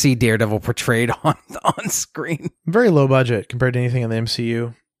you want to see Daredevil portrayed on screen. Very low budget compared to anything in the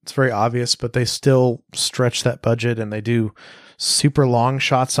MCU. It's very obvious, but they still stretch that budget, and they do super long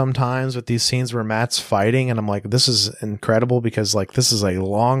shots sometimes with these scenes where Matt's fighting, and I'm like, this is incredible because like this is a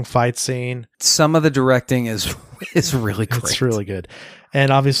long fight scene. Some of the directing is really great. It's really good. And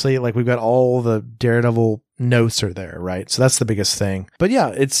obviously, like, we've got all the Daredevil notes are there, right? So that's the biggest thing. But yeah,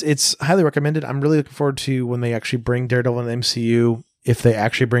 it's highly recommended. I'm really looking forward to when they actually bring Daredevil in the MCU. If they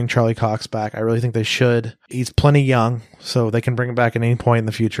actually bring Charlie Cox back, I really think they should. He's plenty young, so they can bring him back at any point in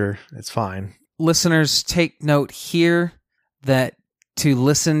the future. It's fine. Listeners, take note here that to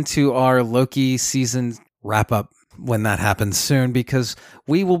listen to our Loki season wrap up when that happens soon, because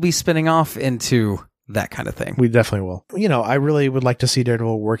we will be spinning off into that kind of thing. We definitely will. You know, I really would like to see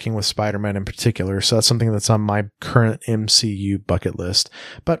Daredevil working with Spider-Man in particular, so that's something that's on my current MCU bucket list.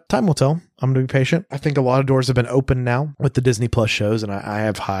 But time will tell. I'm going to be patient. I think a lot of doors have been opened now with the Disney Plus shows, and I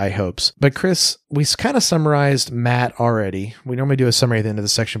have high hopes. But Chris, we kind of summarized Matt already. We normally do a summary at the end of the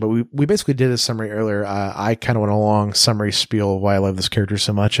section, but we basically did a summary earlier. I kind of went a long summary spiel of why I love this character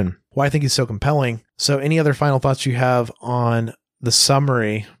so much and why I think he's so compelling. So any other final thoughts you have on the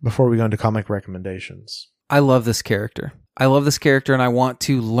summary before we go into comic recommendations? I love this character. And I want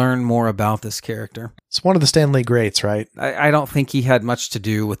to learn more about this character. It's one of the Stan Lee greats, right? I don't think he had much to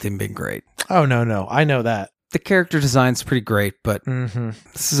do with him being great. Oh, no. I know that. The character design's pretty great, but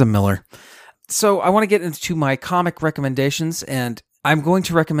this is a Miller. So I want to get into my comic recommendations, and I'm going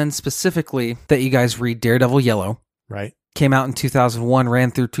to recommend specifically that you guys read Daredevil Yellow. Right. Came out in 2001,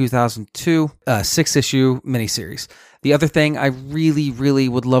 ran through 2002, 6-issue miniseries. The other thing I really, really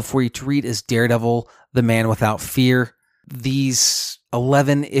would love for you to read is Daredevil, The Man Without Fear. These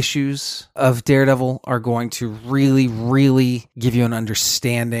 11 issues of Daredevil are going to really, really give you an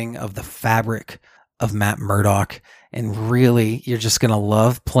understanding of the fabric of Matt Murdock. And really, you're just going to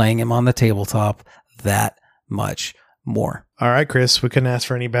love playing him on the tabletop that much more. All right, Chris, we couldn't ask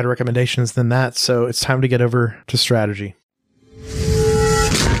for any better recommendations than that. So it's time to get over to strategy.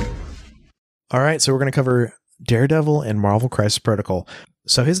 All right, so we're going to cover Daredevil and Marvel Crisis Protocol.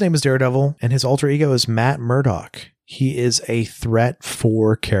 So his name is Daredevil, and his alter ego is Matt Murdock. He is a threat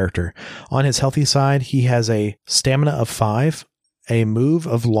 4 character. On his healthy side, he has a stamina of 5, a move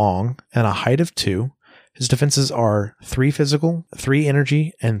of long, and a height of 2. His defenses are 3 physical, 3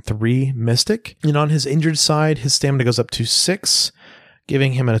 energy, and 3 mystic. And on his injured side, his stamina goes up to 6,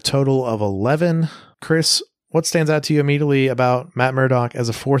 giving him a total of 11. Chris, what stands out to you immediately about Matt Murdock as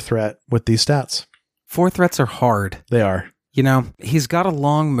a 4 threat with these stats? 4 threats are hard. They are. You know, he's got a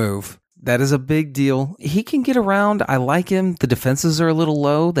long move. That is a big deal. He can get around. I like him. The defenses are a little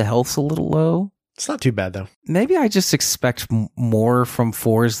low. The health's a little low. It's not too bad, though. Maybe I just expect more from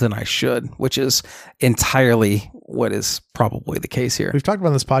 4s than I should, which is entirely what is probably the case here. We've talked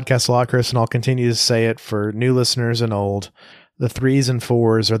about this podcast a lot, Chris, and I'll continue to say it for new listeners and old. The 3s and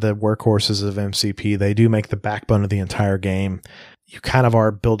 4s are the workhorses of MCP. They do make the backbone of the entire game. You kind of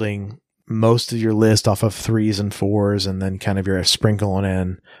are building most of your list off of 3s and 4s, and then kind of you're sprinkling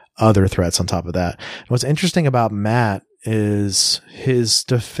in other threats on top of that. And what's interesting about Matt is his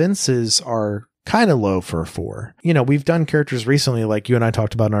defenses are kind of low for a 4. You know, we've done characters recently, like you and I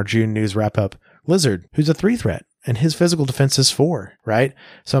talked about in our June news wrap-up, Lizard, who's a 3 threat, and his physical defense is 4, right?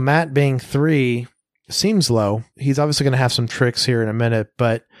 So Matt being 3 seems low. He's obviously going to have some tricks here in a minute,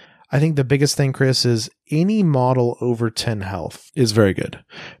 but I think the biggest thing, Chris, is any model over 10 health is very good,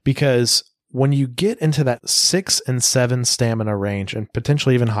 because when you get into that 6 and 7 stamina range, and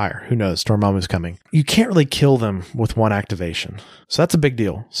potentially even higher, who knows, Dormammu's coming, you can't really kill them with 1 activation. So that's a big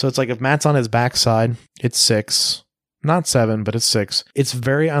deal. So it's like if Matt's on his backside, it's 6, not 7, but it's 6. It's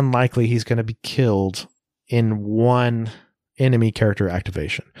very unlikely he's going to be killed in 1 enemy character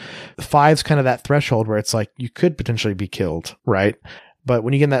activation. 5's kind of that threshold where it's like you could potentially be killed, right? But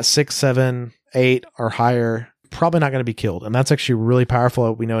when you get in that 6, 7, 8 or higher, probably not going to be killed. And that's actually really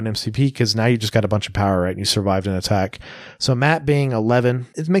powerful, we know in MCP, because now you just got a bunch of power, right? And you survived an attack. So Matt being 11,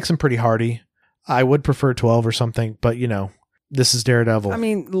 it makes him pretty hardy. I would prefer 12 or something, but you know, this is Daredevil. I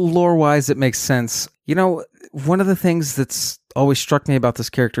mean, lore-wise, it makes sense. You know, one of the things that's always struck me about this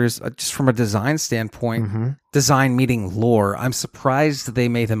character is just from a design standpoint, design meeting lore. I'm surprised they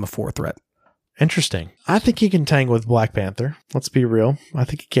made him a 4 threat. Interesting. I think he can tangle with Black Panther. Let's be real. I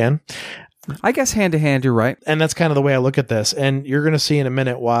think he can. I guess hand to hand, you're right. And that's kind of the way I look at this. And you're going to see in a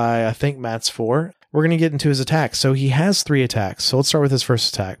minute why I think Matt's 4. We're going to get into his attacks. So he has 3 attacks. So let's start with his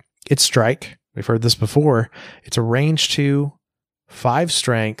first attack. It's Strike. We've heard this before. It's a range 2, 5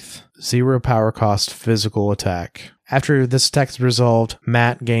 strength, 0 power cost physical attack. After this attack is resolved,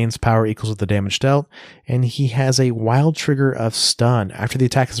 Matt gains power equals to the damage dealt, and he has a wild trigger of stun. After the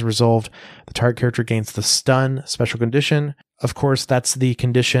attack is resolved, the target character gains the stun special condition. Of course, that's the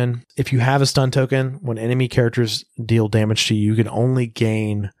condition. If you have a stun token, when enemy characters deal damage to you, you can only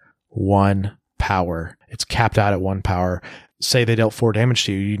gain 1 power. It's capped out at 1 power. Say they dealt 4 damage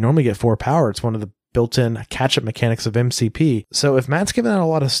to you, you normally get 4 power. It's one of the built-in catch-up mechanics of MCP. So if Matt's giving out a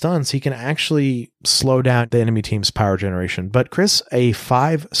lot of stuns, he can actually slow down the enemy team's power generation. But Chris, a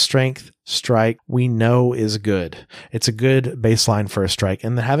 5 strength strike we know is good. It's a good baseline for a strike,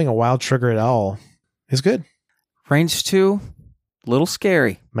 and having a wild trigger at all is good. Range 2, little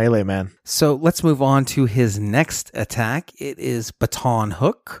scary. Melee, man. So let's move on to his next attack. It is Baton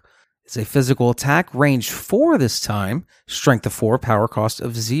Hook. It's a physical attack, range 4 this time, strength of 4, power cost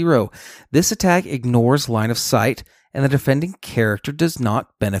of 0. This attack ignores line of sight, and the defending character does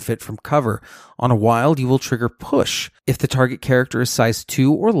not benefit from cover. On a wild, you will trigger Push. If the target character is size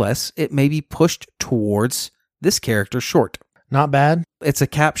 2 or less, it may be pushed towards this character short. Not bad. It's a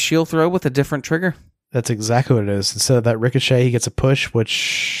cap shield throw with a different trigger. That's exactly what it is. Instead of that ricochet, he gets a push,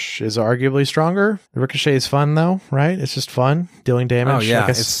 which is arguably stronger. The ricochet is fun, though, right? It's just fun, dealing damage. Oh, yeah,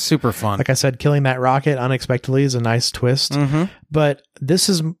 it's super fun. Like I said, killing that rocket unexpectedly is a nice twist. But this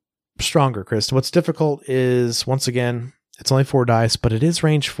is stronger, Chris. What's difficult is, once again, it's only 4 dice, but it is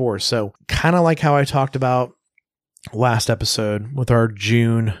range 4. So kind of like how I talked about last episode with our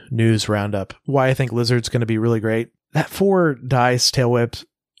June news roundup, why I think Lizard's going to be really great. That 4 dice tail whip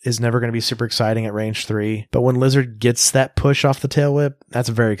is never going to be super exciting at range 3. But when Lizard gets that push off the tail whip, that's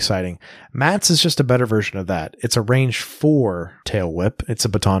very exciting. Matt's is just a better version of that. It's a range 4 tail whip. It's a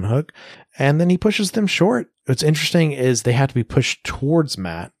baton hook. And then he pushes them short. What's interesting is they have to be pushed towards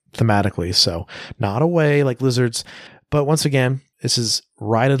Matt thematically. So not away like Lizard's. But once again, this is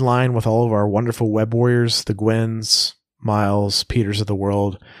right in line with all of our wonderful web warriors, the Gwens, Miles, Peters of the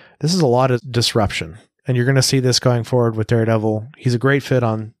world. This is a lot of disruption. And you're going to see this going forward with Daredevil. He's a great fit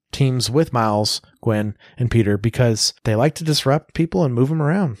on teams with Miles, Gwen, and Peter because they like to disrupt people and move them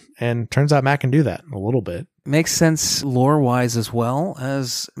around. And turns out Matt can do that a little bit. Makes sense lore-wise as well,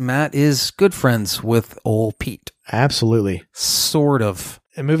 as Matt is good friends with old Pete. Absolutely. Sort of.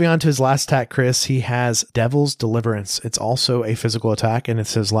 And moving on to his last attack, Chris, he has Devil's Deliverance. It's also a physical attack, and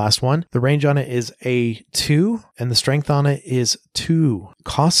it's his last one. The range on it is a 2, and the strength on it is 2.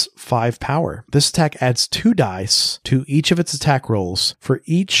 Costs 5 power. This attack adds 2 dice to each of its attack rolls for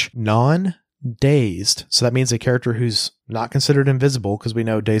each non-dazed. So that means a character who's not considered invisible, because we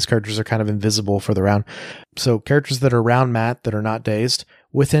know dazed characters are kind of invisible for the round. So characters that are around Matt that are not dazed,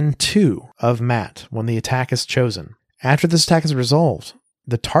 within 2 of Matt when the attack is chosen. After this attack is resolved,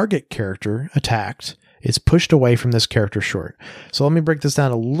 the target character attacked is pushed away from this character short. So let me break this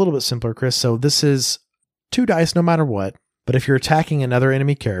down a little bit simpler, Chris. So this is 2 dice no matter what, but if you're attacking another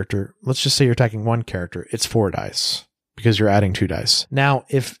enemy character, let's just say you're attacking one character, it's 4 dice because you're adding 2 dice. Now,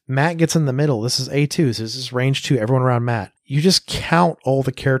 if Matt gets in the middle, this is A2, so this is range 2, everyone around Matt. You just count all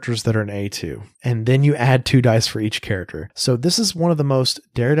the characters that are in A2, and then you add 2 dice for each character. So this is one of the most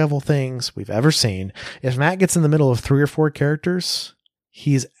Daredevil things we've ever seen. If Matt gets in the middle of 3 or 4 characters,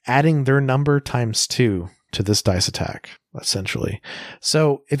 he's adding their number times 2 to this dice attack, essentially.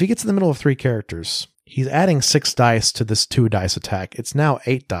 So if he gets in the middle of 3 characters, he's adding 6 dice to this 2 dice attack. It's now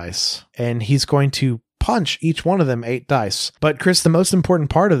 8 dice, and he's going to punch each one of them 8 dice. But Chris, the most important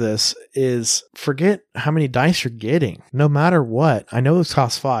part of this is forget how many dice you're getting. No matter what, I know this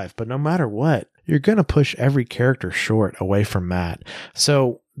costs 5, but no matter what, you're going to push every character short away from Matt.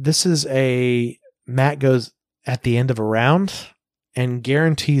 So this is Matt goes at the end of a round and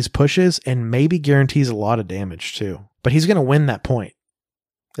guarantees pushes and maybe guarantees a lot of damage too. But he's going to win that point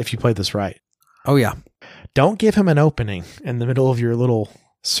if you play this right. Oh, yeah. Don't give him an opening in the middle of your little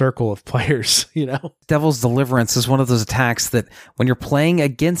circle of players, you know? Devil's Deliverance is one of those attacks that when you're playing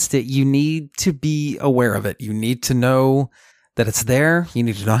against it, you need to be aware of it. You need to know that it's there. You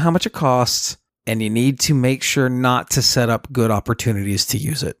need to know how much it costs, and you need to make sure not to set up good opportunities to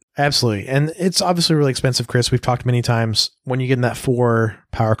use it. Absolutely. And it's obviously really expensive, Chris. We've talked many times. When you get in that 4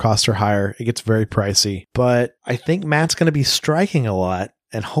 power cost or higher, it gets very pricey. But I think Matt's going to be striking a lot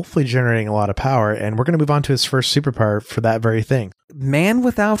and hopefully generating a lot of power. And we're going to move on to his first superpower for that very thing. Man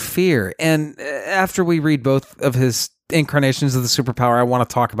Without Fear. And after we read both of his incarnations of the superpower, I want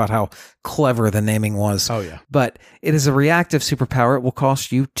to talk about how clever the naming was. Oh, yeah. But it is a reactive superpower. It will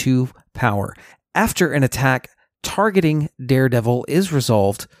cost you 2 power. After an attack targeting Daredevil is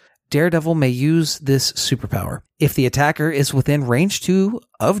resolved, Daredevil may use this superpower. If the attacker is within range 2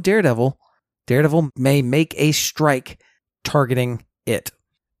 of Daredevil, Daredevil may make a strike targeting it.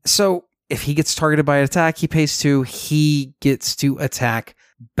 So if he gets targeted by an attack, he pays 2. He gets to attack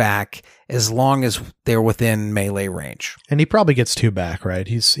back as long as they're within melee range. And he probably gets 2 back, right?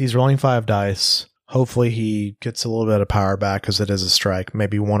 He's rolling 5 dice. Hopefully he gets a little bit of power back because it is a strike.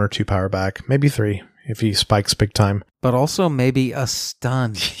 Maybe 1 or 2 power back. Maybe 3 if he spikes big time. But also maybe a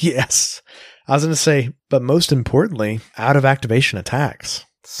stun. Yes. I was going to say, but most importantly, out of activation attacks.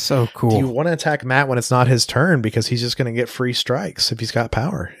 So cool. Do you want to attack Matt when it's not his turn because he's just going to get free strikes if he's got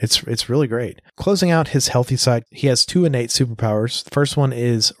power? It's really great. Closing out his healthy side, he has 2 innate superpowers. The first one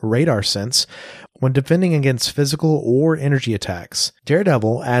is Radar Sense. When defending against physical or energy attacks,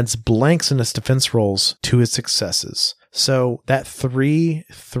 Daredevil adds blanks in his defense rolls to his successes. So that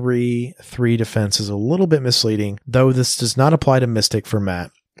 3-3-3 defense is a little bit misleading, though this does not apply to Mystic for Matt.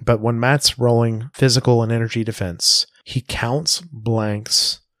 But when Matt's rolling physical and energy defense, he counts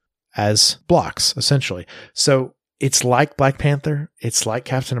blanks as blocks, essentially. So it's like Black Panther. It's like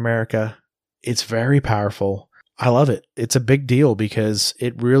Captain America. It's very powerful. I love it. It's a big deal because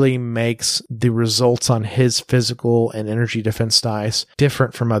it really makes the results on his physical and energy defense dice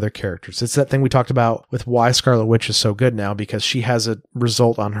different from other characters. It's that thing we talked about with why Scarlet Witch is so good now, because she has a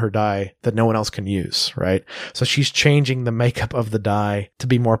result on her die that no one else can use, right? So she's changing the makeup of the die to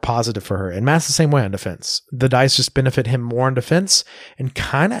be more positive for her. And Matt's the same way on defense. The dice just benefit him more on defense and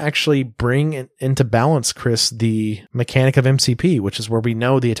kind of actually bring into balance, Chris, the mechanic of MCP, which is where we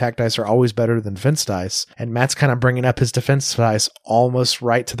know the attack dice are always better than defense dice. And Matt's kind of bringing up his defense dice almost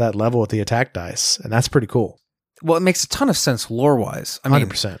right to that level with the attack dice. And that's pretty cool. Well, it makes a ton of sense lore-wise. I mean,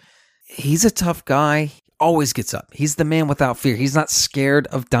 100%. He's a tough guy. He always gets up. He's the man without fear. He's not scared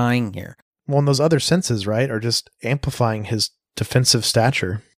of dying here. Well, and those other senses, right, are just amplifying his defensive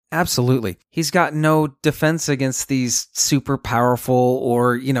stature. Absolutely. He's got no defense against these super powerful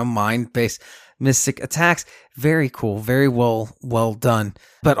or, mind-based mystic attacks. Very cool. Very well done.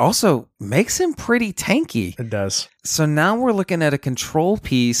 But also makes him pretty tanky. It does. So now we're looking at a control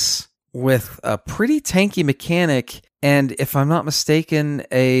piece with a pretty tanky mechanic. And if I'm not mistaken,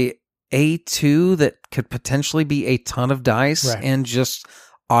 a A2 that could potentially be a ton of dice and just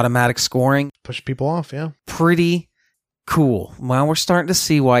automatic scoring. Push people off, yeah. Pretty cool. Well, we're starting to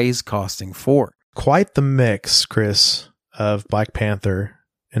see why he's costing 4. Quite the mix, Chris, of Black Panther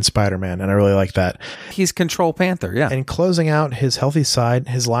in Spider-Man, and I really like that. He's Control Panther, yeah. And closing out his healthy side,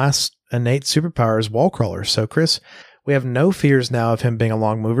 his last innate superpower is Wall Crawler. So, Chris, we have no fears now of him being a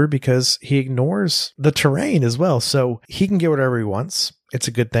long mover because he ignores the terrain as well. So he can get whatever he wants. It's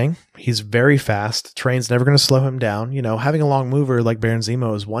a good thing. He's very fast. Terrain's never going to slow him down. You know, having a long mover like Baron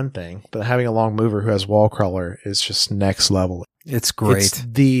Zemo is one thing, but having a long mover who has Wall Crawler is just next level. It's great. It's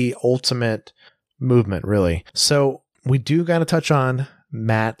the ultimate movement, really. So we do got to touch on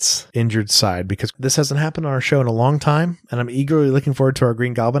Matt's injured side because this hasn't happened on our show in a long time, and I'm eagerly looking forward to our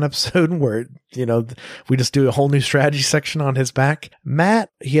Green Goblin episode where, you know, we just do a whole new strategy section on his back. Matt,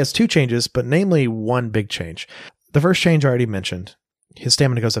 he has 2 changes, but namely one big change. The first change I already mentioned. His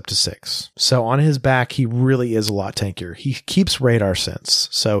stamina goes up to 6. So on his back, he really is a lot tankier. He keeps radar sense,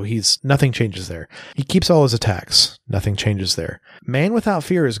 so nothing changes there. He keeps all his attacks. Nothing changes there. Man Without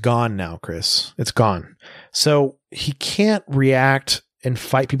Fear is gone now, Chris. It's gone. So he can't react and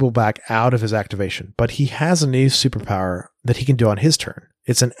fight people back out of his activation, but he has a new superpower that he can do on his turn.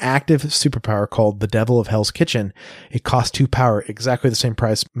 It's an active superpower called the Devil of Hell's Kitchen. It costs 2 power, exactly the same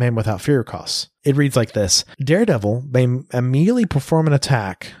price Man Without Fear costs. It reads like this. Daredevil may immediately perform an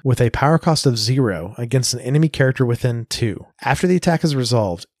attack with a power cost of 0 against an enemy character within 2. After the attack is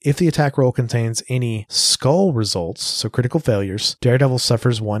resolved, if the attack roll contains any skull results, so critical failures, Daredevil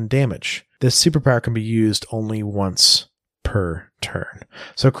suffers 1 damage. This superpower can be used only once per turn.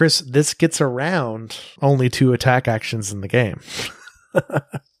 So Chris, this gets around only 2 attack actions in the game.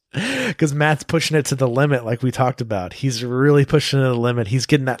 Because Matt's pushing it to the limit like we talked about. He's really pushing it to the limit. He's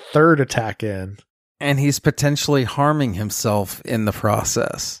getting that 3rd attack in. And he's potentially harming himself in the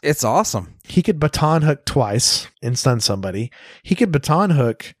process. It's awesome. He could baton hook twice and stun somebody. He could baton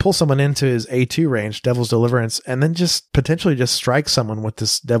hook, pull someone into his A2 range, Devil's Deliverance, and then just potentially just strike someone with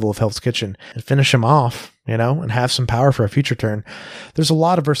this Devil of Hell's Kitchen and finish him off, you know, and have some power for a future turn. There's a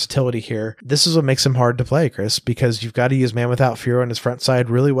lot of versatility here. This is what makes him hard to play, Chris, because you've got to use Man Without Fear on his front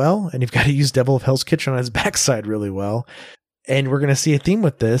side really well, and you've got to use Devil of Hell's Kitchen on his back side really well. And we're going to see a theme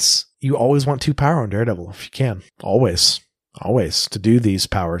with this. You always want 2 power on Daredevil if you can. Always to do these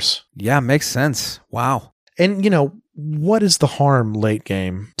powers. Yeah, makes sense. Wow. And, you know, what is the harm late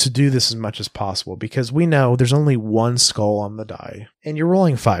game to do this as much as possible? Because we know there's only 1 skull on the die, and you're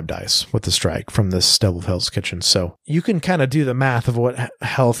rolling 5 dice with the strike from this Devil of Hell's Kitchen. So you can kind of do the math of what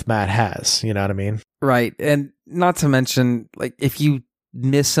health Matt has. You know what I mean? Right. And not to mention, like, if you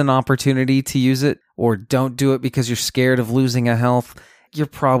miss an opportunity to use it or don't do it because you're scared of losing a health, you're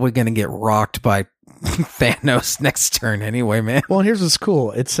probably going to get rocked by Thanos next turn anyway, man. Well, and here's what's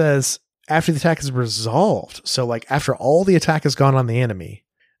cool. It says after the attack is resolved. So like after all the attack has gone on the enemy,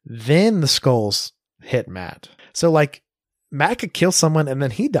 then the skulls hit Matt. So like Matt could kill someone and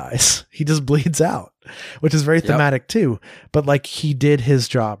then he dies. He just bleeds out, which is very thematic too. But like he did his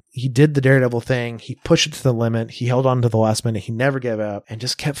job. He did the Daredevil thing. He pushed it to the limit. He held on to the last minute. He never gave up and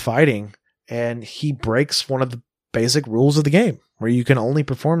just kept fighting. And he breaks one of the basic rules of the game where you can only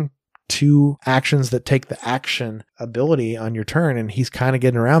perform 2 actions that take the action ability on your turn. And he's kind of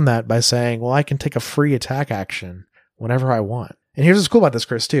getting around that by saying, well, I can take a free attack action whenever I want. And here's what's cool about this,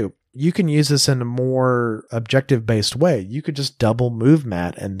 Chris, too. You can use this in a more objective-based way. You could just double move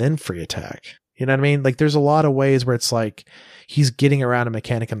Matt and then free attack. You know what I mean? Like, there's a lot of ways where it's like he's getting around a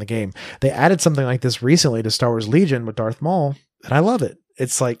mechanic in the game. They added something like this recently to Star Wars Legion with Darth Maul, and I love it.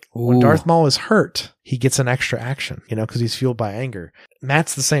 It's like when Darth Maul is hurt, he gets an extra action, you know, because he's fueled by anger.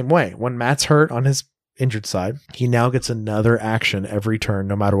 Matt's the same way. When Matt's hurt on his injured side, he now gets another action every turn,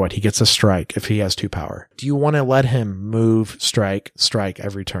 no matter what. He gets a strike if he has 2 power. Do you want to let him move, strike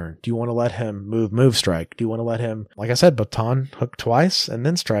every turn? Do you want to let him move, strike? Do you want to let him, like I said, baton hook twice and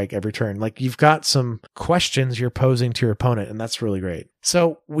then strike every turn? Like you've got some questions you're posing to your opponent, and that's really great.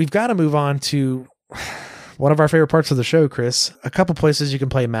 So we've got to move on to one of our favorite parts of the show, Chris. A couple places you can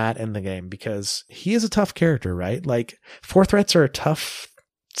play Matt in the game because he is a tough character, right? Like 4 threats are a tough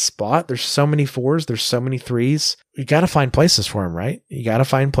spot. There's so many 4s. There's so many 3s. You got to find places for him, right? You got to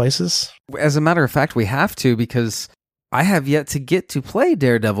find places. As a matter of fact, we have to, because I have yet to get to play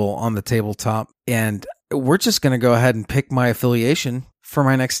Daredevil on the tabletop, and we're just going to go ahead and pick my affiliation for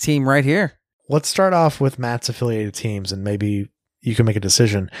my next team right here. Let's start off with Matt's affiliated teams, and maybe you can make a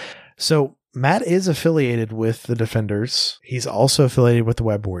decision. So Matt is affiliated with the Defenders. He's also affiliated with the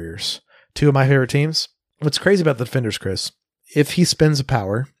Web Warriors, 2 of my favorite teams. What's crazy about the Defenders, Chris, if he spends a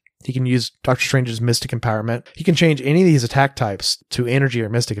power, he can use Doctor Strange's Mystic Empowerment. He can change any of these attack types to Energy or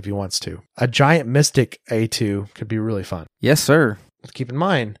Mystic if he wants to. A giant Mystic A2 could be really fun. Yes, sir. Keep in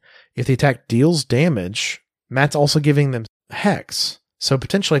mind, if the attack deals damage, Matt's also giving them Hex. So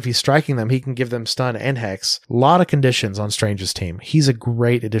potentially if he's striking them, he can give them stun and hex. A lot of conditions on Strange's team. He's a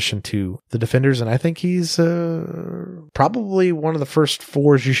great addition to the defenders, and I think he's probably one of the first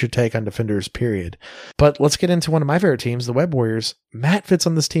 4s you should take on defenders, period. But let's get into one of my favorite teams, the Web Warriors. Matt fits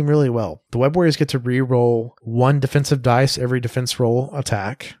on this team really well. The Web Warriors get to re-roll 1 defensive dice every defense roll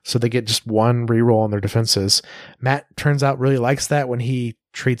attack, so they get just 1 re-roll on their defenses. Matt turns out really likes that when he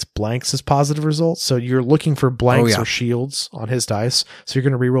treats blanks as positive results. So you're looking for blanks or shields on his dice. So you're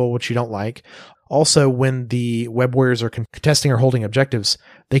going to reroll what you don't like. Also, when the Web Warriors are contesting or holding objectives,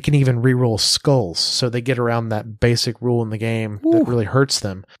 they can even reroll skulls. So they get around that basic rule in the game that really hurts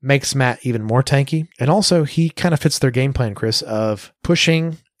them. Makes Matt even more tanky. And also, he kind of fits their game plan, Chris, of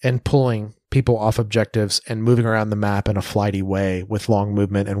pushing and pulling people off objectives and moving around the map in a flighty way with long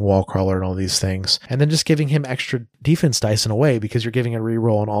movement and wall crawler and all these things. And then just giving him extra defense dice in a way because you're giving a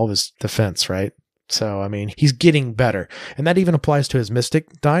reroll on all of his defense, right? So, I mean, he's getting better. And that even applies to his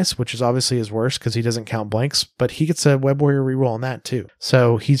Mystic dice, which is obviously his worst because he doesn't count blanks, but he gets a Web Warrior reroll on that too.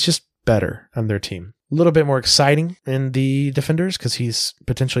 So he's just better on their team. A little bit more exciting in the defenders because he's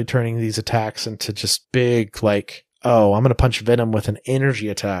potentially turning these attacks into just big, like, oh, I'm going to punch Venom with an energy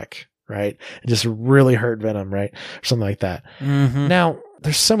attack, right? And just really hurt Venom, right? Or something like that. Mm-hmm. Now,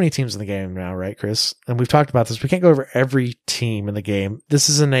 there's so many teams in the game now, right, Chris? And we've talked about this. We can't go over every team in the game. This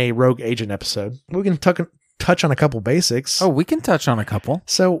isn't a Rogue Agent episode. We can touch on a couple basics. Oh, we can touch on a couple.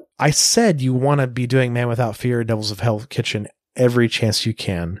 So I said you want to be doing Man Without Fear, Devils of Hell Kitchen every chance you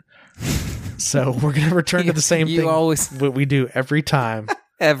can. So we're going to return to the same thing what we do every time.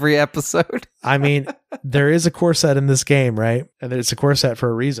 Every episode. I mean, there is a core set in this game, right? And it's a core set for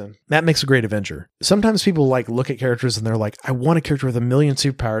a reason. That makes a great Avenger. Sometimes people like look at characters and they're like, I want a character with 1,000,000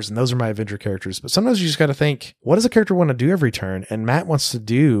 superpowers and those are my Avenger characters. But sometimes you just got to think, what does a character want to do every turn? And Matt wants to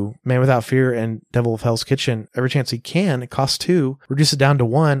do Man Without Fear and Devil of Hell's Kitchen every chance he can. It costs 2, reduce it down to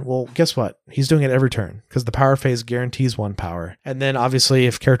 1. Well, guess what? He's doing it every turn because the power phase guarantees 1 power. And then obviously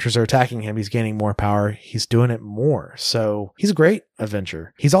if characters are attacking him, he's gaining more power. He's doing it more. So he's a great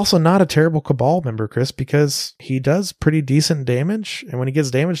Avenger. He's also not a terrible Cabal member, Chris, because he does pretty decent damage. And when he gets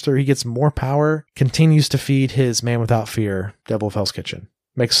damage through, he gets more power, continues to feed his Man Without Fear, Devil of Hell's Kitchen.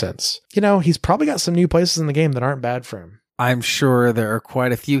 Makes sense. You know, he's probably got some new places in the game that aren't bad for him. I'm sure there are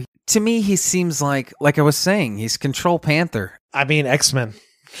quite a few. To me, he seems like I was saying, he's Control Panther. I mean, X-Men.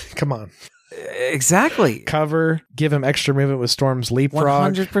 Come on. Exactly. Cover, give him extra movement with Storm's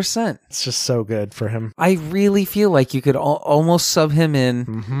leapfrog. 100%. It's just so good for him. I really feel like you could almost sub him in.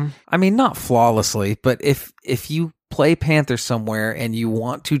 Mm-hmm. I mean, not flawlessly, but if you play Panther somewhere and you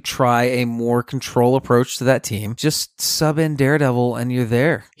want to try a more control approach to that team, just sub in Daredevil and you're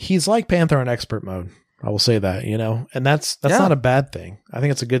there. He's like Panther on expert mode. I will say that, you know, and that's not a bad thing. I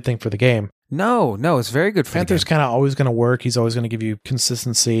think it's a good thing for the game. No, it's very good for Panther's kind of always going to work. He's always going to give you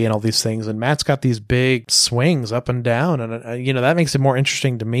consistency and all these things. And Matt's got these big swings up and down. And, you know, that makes it more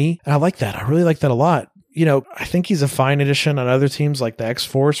interesting to me. And I like that. I really like that a lot. You know, I think he's a fine addition on other teams like the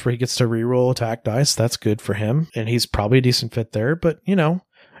X-Force where he gets to reroll attack dice. That's good for him. And he's probably a decent fit there. But, you know,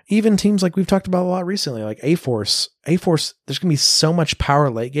 even teams like we've talked about a lot recently, like A-Force, there's going to be so much power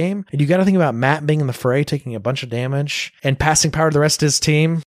late game. And you got to think about Matt being in the fray, taking a bunch of damage and passing power to the rest of his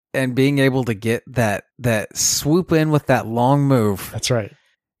team. And being able to get that swoop in with that long move. That's right.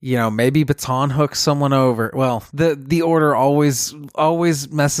 You know, maybe baton hook someone over. Well, the order always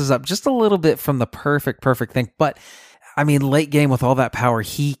messes up just a little bit from the perfect thing. But, I mean, late game with all that power,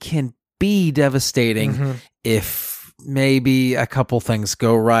 he can be devastating if maybe a couple things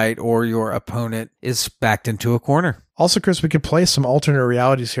go right or your opponent is backed into a corner. Also, Chris, we could play some alternate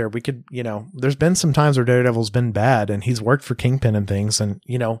realities here. We could, you know, there's been some times where Daredevil's been bad and he's worked for Kingpin and things. And,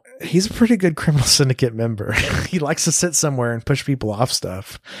 you know, he's a pretty good criminal syndicate member. He likes to sit somewhere and push people off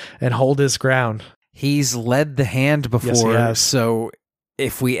stuff and hold his ground. He's led the hand before. Yes, he has. So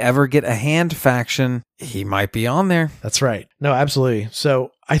if we ever get a hand faction, he might be on there. That's right. No, absolutely.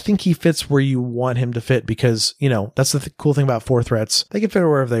 So I think he fits where you want him to fit because, you know, that's the cool thing about 4 threats. They can fit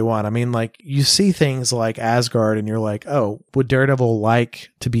wherever they want. I mean, like, you see things like Asgard and you're like, oh, would Daredevil like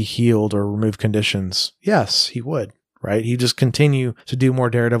to be healed or remove conditions? Yes, he would. Right? He just continue to do more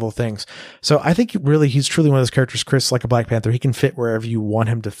Daredevil things. So I think really he's truly one of those characters, Chris, like a Black Panther. He can fit wherever you want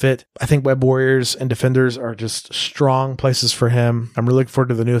him to fit. I think Web Warriors and Defenders are just strong places for him. I'm really looking forward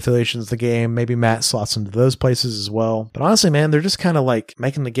to the new affiliations of the game. Maybe Matt slots into those places as well. But honestly, man, they're just kind of like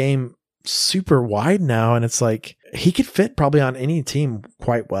making the game super wide now. And it's like, he could fit probably on any team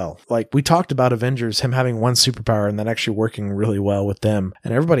quite well. Like we talked about Avengers, him having 1 superpower and then actually working really well with them.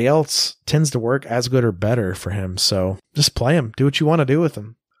 And everybody else tends to work as good or better for him. So just play him. Do what you want to do with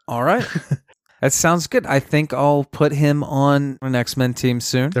him. All right. That sounds good. I think I'll put him on an X-Men team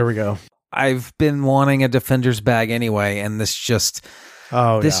soon. There we go. I've been wanting a Defender's bag anyway, and this just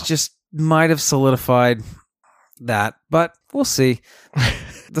might have solidified that, but we'll see.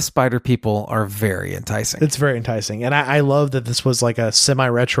 The spider people are very enticing. It's very enticing. And I love that this was like a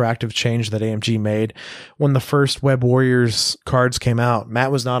semi-retroactive change that AMG made. When the first Web Warriors cards came out,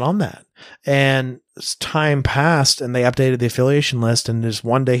 Matt was not on that. And as time passed and they updated the affiliation list, and just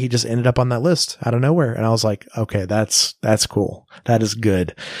one day he just ended up on that list out of nowhere. And I was like, okay, that's cool. That is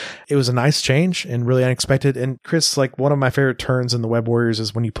good. It was a nice change and really unexpected. And Chris, like one of my favorite turns in the Web Warriors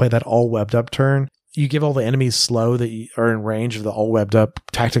is when you play that all webbed up turn. You give all the enemies slow that are in range of the all webbed up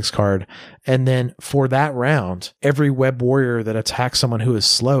tactics card. And then for that round, every web warrior that attacks someone who is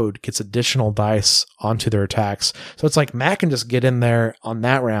slowed gets additional dice onto their attacks. So it's like Matt can just get in there on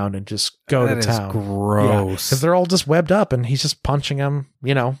that round and just go to town. That is gross. Because they're all just webbed up and he's just punching them,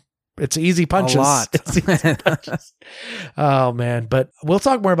 It's easy punches. A lot. It's easy punches. Oh, man. But we'll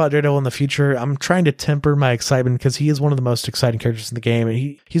talk more about Daredevil in the future. I'm trying to temper my excitement because he is one of the most exciting characters in the game.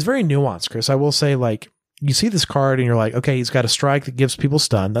 And he's very nuanced, Chris. I will say, like, you see this card and you're like, okay, he's got a strike that gives people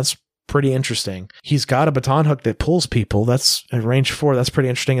stun. That's pretty interesting. He's got a baton hook that pulls people. That's at range 4. That's pretty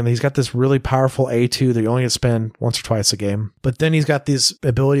interesting. And he's got this really powerful A2 that you only get to spend once or twice a game. But then he's got these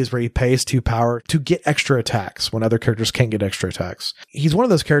abilities where he pays 2 power to get extra attacks when other characters can't get extra attacks. He's one of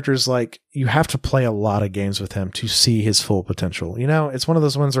those characters, like, you have to play a lot of games with him to see his full potential. It's one of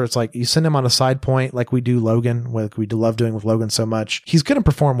those ones where it's like you send him on a side point like we do Logan, like we love doing with Logan so much. He's going to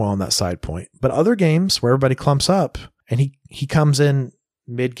perform well on that side point. But other games where everybody clumps up and he comes in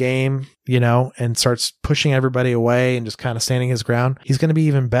mid-game, and starts pushing everybody away and just kind of standing his ground, he's going to be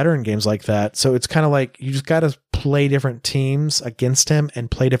even better in games like that. So it's kind of like you just got to play different teams against him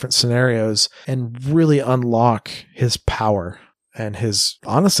and play different scenarios and really unlock his power and his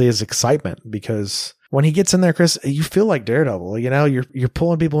excitement, because when he gets in there, Chris, you feel like Daredevil. You're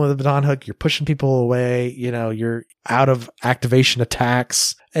pulling people with a baton hook, you're pushing people away, you're out of activation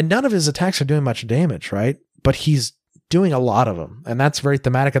attacks, and none of his attacks are doing much damage, right? But he's doing a lot of them, and that's very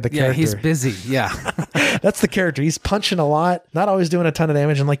thematic of the character. Yeah, he's busy. Yeah. That's the character. He's punching a lot, not always doing a ton of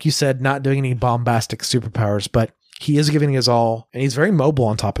damage, and like you said, not doing any bombastic superpowers, but he is giving his all, and he's very mobile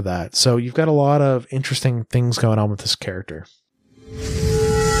on top of that. So you've got a lot of interesting things going on with this character.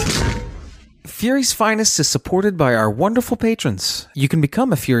 Fury's Finest is supported by our wonderful patrons. You can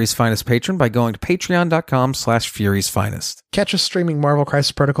become a Fury's Finest patron by going to patreon.com/Fury's Finest. Catch us streaming Marvel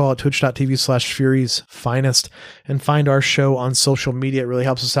Crisis Protocol at twitch.tv/Fury's Finest and find our show on social media. It really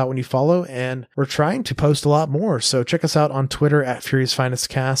helps us out when you follow, and we're trying to post a lot more. So check us out on Twitter at Fury's Finest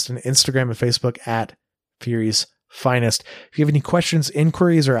Cast and Instagram and Facebook at Fury's Finest. If you have any questions,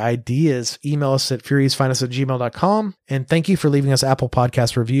 inquiries, or ideas, email us at furiousfinest@gmail.com. And thank you for leaving us Apple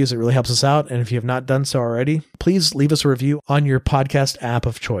Podcast reviews. It really helps us out. And if you have not done so already, please leave us a review on your podcast app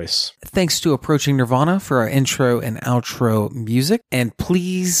of choice. Thanks to Approaching Nirvana for our intro and outro music. And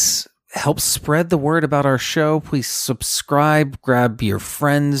please help spread the word about our show. Please subscribe, grab your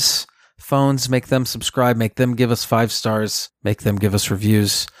friends' phones, make them subscribe, make them give us 5 stars, make them give us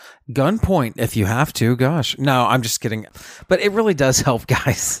reviews. Gunpoint if you have to. Gosh, no, I'm just kidding. But it really does help,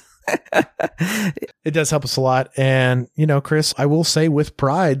 guys. It does help us a lot. And, Chris, I will say with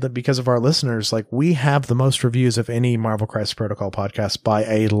pride that because of our listeners, like, we have the most reviews of any Marvel Crisis Protocol podcast by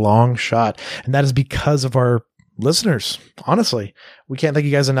a long shot. And that is because of our listeners. Honestly, we can't thank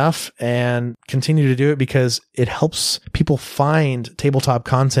you guys enough, and continue to do it because it helps people find tabletop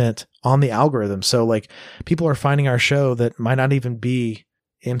content on the algorithm. So like, people are finding our show that might not even be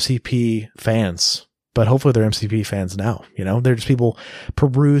MCP fans, but hopefully they're MCP fans now. They're just people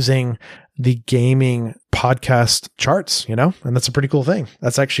perusing the gaming podcast charts, and that's a pretty cool thing.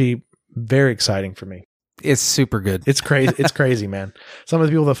 That's actually very exciting for me. It's super good. It's crazy. It's crazy, man. Some of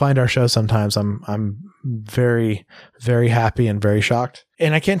the people that find our show sometimes, I'm very, very happy and very shocked.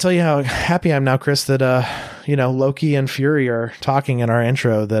 And I can't tell you how happy I'm now, Chris, that Loki and Fury are talking in our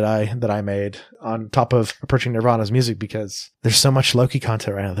intro that I made on top of Approaching Nirvana's music, because there's so much Loki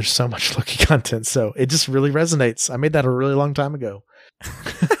content right now. There's so much Loki content. So it just really resonates. I made that a really long time ago.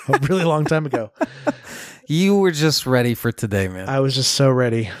 A really long time ago. You were just ready for today, man. I was just so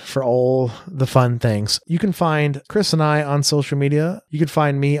ready for all the fun things. You can find Chris and I on social media. You can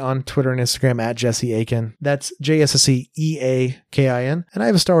find me on Twitter and Instagram at Jesse Aiken. That's JSSEAKIN. And I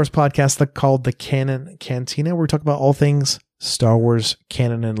have a Star Wars podcast called The Canon Cantina, where we talk about all things Star Wars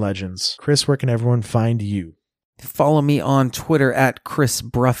canon and legends. Chris, where can everyone find you? Follow me on Twitter at Chris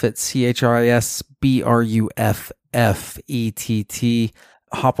Bruffett, CHRISBRUFFETT.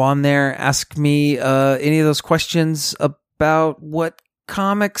 Hop on there, ask me any of those questions about what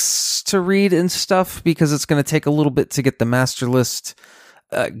comics to read and stuff because it's going to take a little bit to get the master list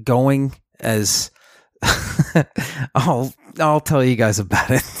going. As I'll tell you guys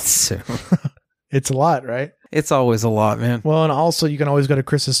about it soon. It's a lot, right? It's always a lot, man. Well, and also you can always go to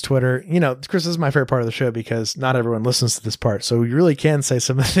Chris's Twitter. You know, Chris is my favorite part of the show because not everyone listens to this part. So you really can say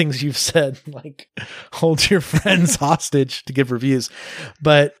some of the things you've said, like hold your friends hostage to give reviews.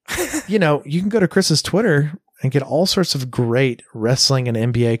 But, you know, you can go to Chris's Twitter and get all sorts of great wrestling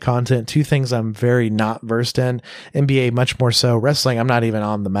and NBA content. Two things I'm very not versed in. NBA much more so. Wrestling, I'm not even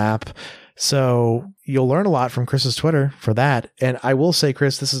on the map. So you'll learn a lot from Chris's Twitter for that. And I will say,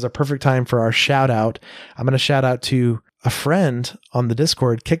 Chris, this is a perfect time for our shout out. I'm going to shout out to a friend on the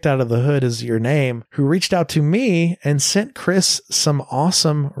Discord, Kicked Out of the Hood is your name, who reached out to me and sent Chris some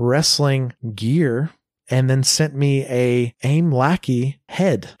awesome wrestling gear and then sent me a AIM Lackey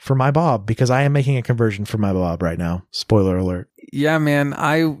head for my Bob because I am making a conversion for my Bob right now. Spoiler alert. Yeah, man,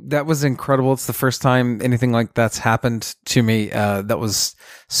 that was incredible. It's the first time anything like that's happened to me. That was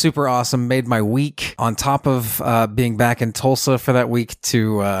super awesome. Made my week on top of being back in Tulsa for that week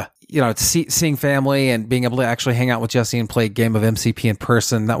to seeing family and being able to actually hang out with Jesse and play a game of MCP in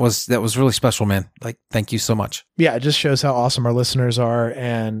person. That was really special, man. Like, thank you so much. Yeah, it just shows how awesome our listeners are.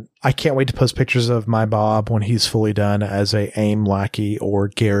 And I can't wait to post pictures of my Bob when he's fully done as a AIM Lackey or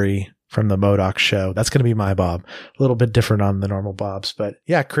Gary from the MODOK show. That's going to be my Bob. A little bit different on the normal Bobs. But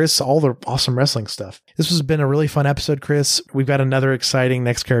yeah, Chris, all the awesome wrestling stuff. This has been a really fun episode, Chris. We've got another exciting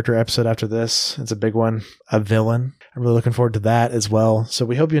next character episode after this. It's a big one, a villain. I'm really looking forward to that as well. So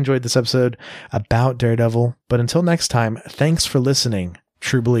we hope you enjoyed this episode about Daredevil. But until next time, thanks for listening,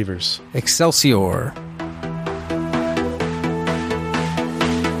 true believers. Excelsior.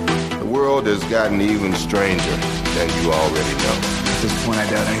 The world has gotten even stranger than you already know. At this point, I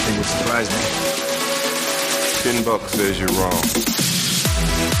doubt anything would surprise me. $10 says you're wrong.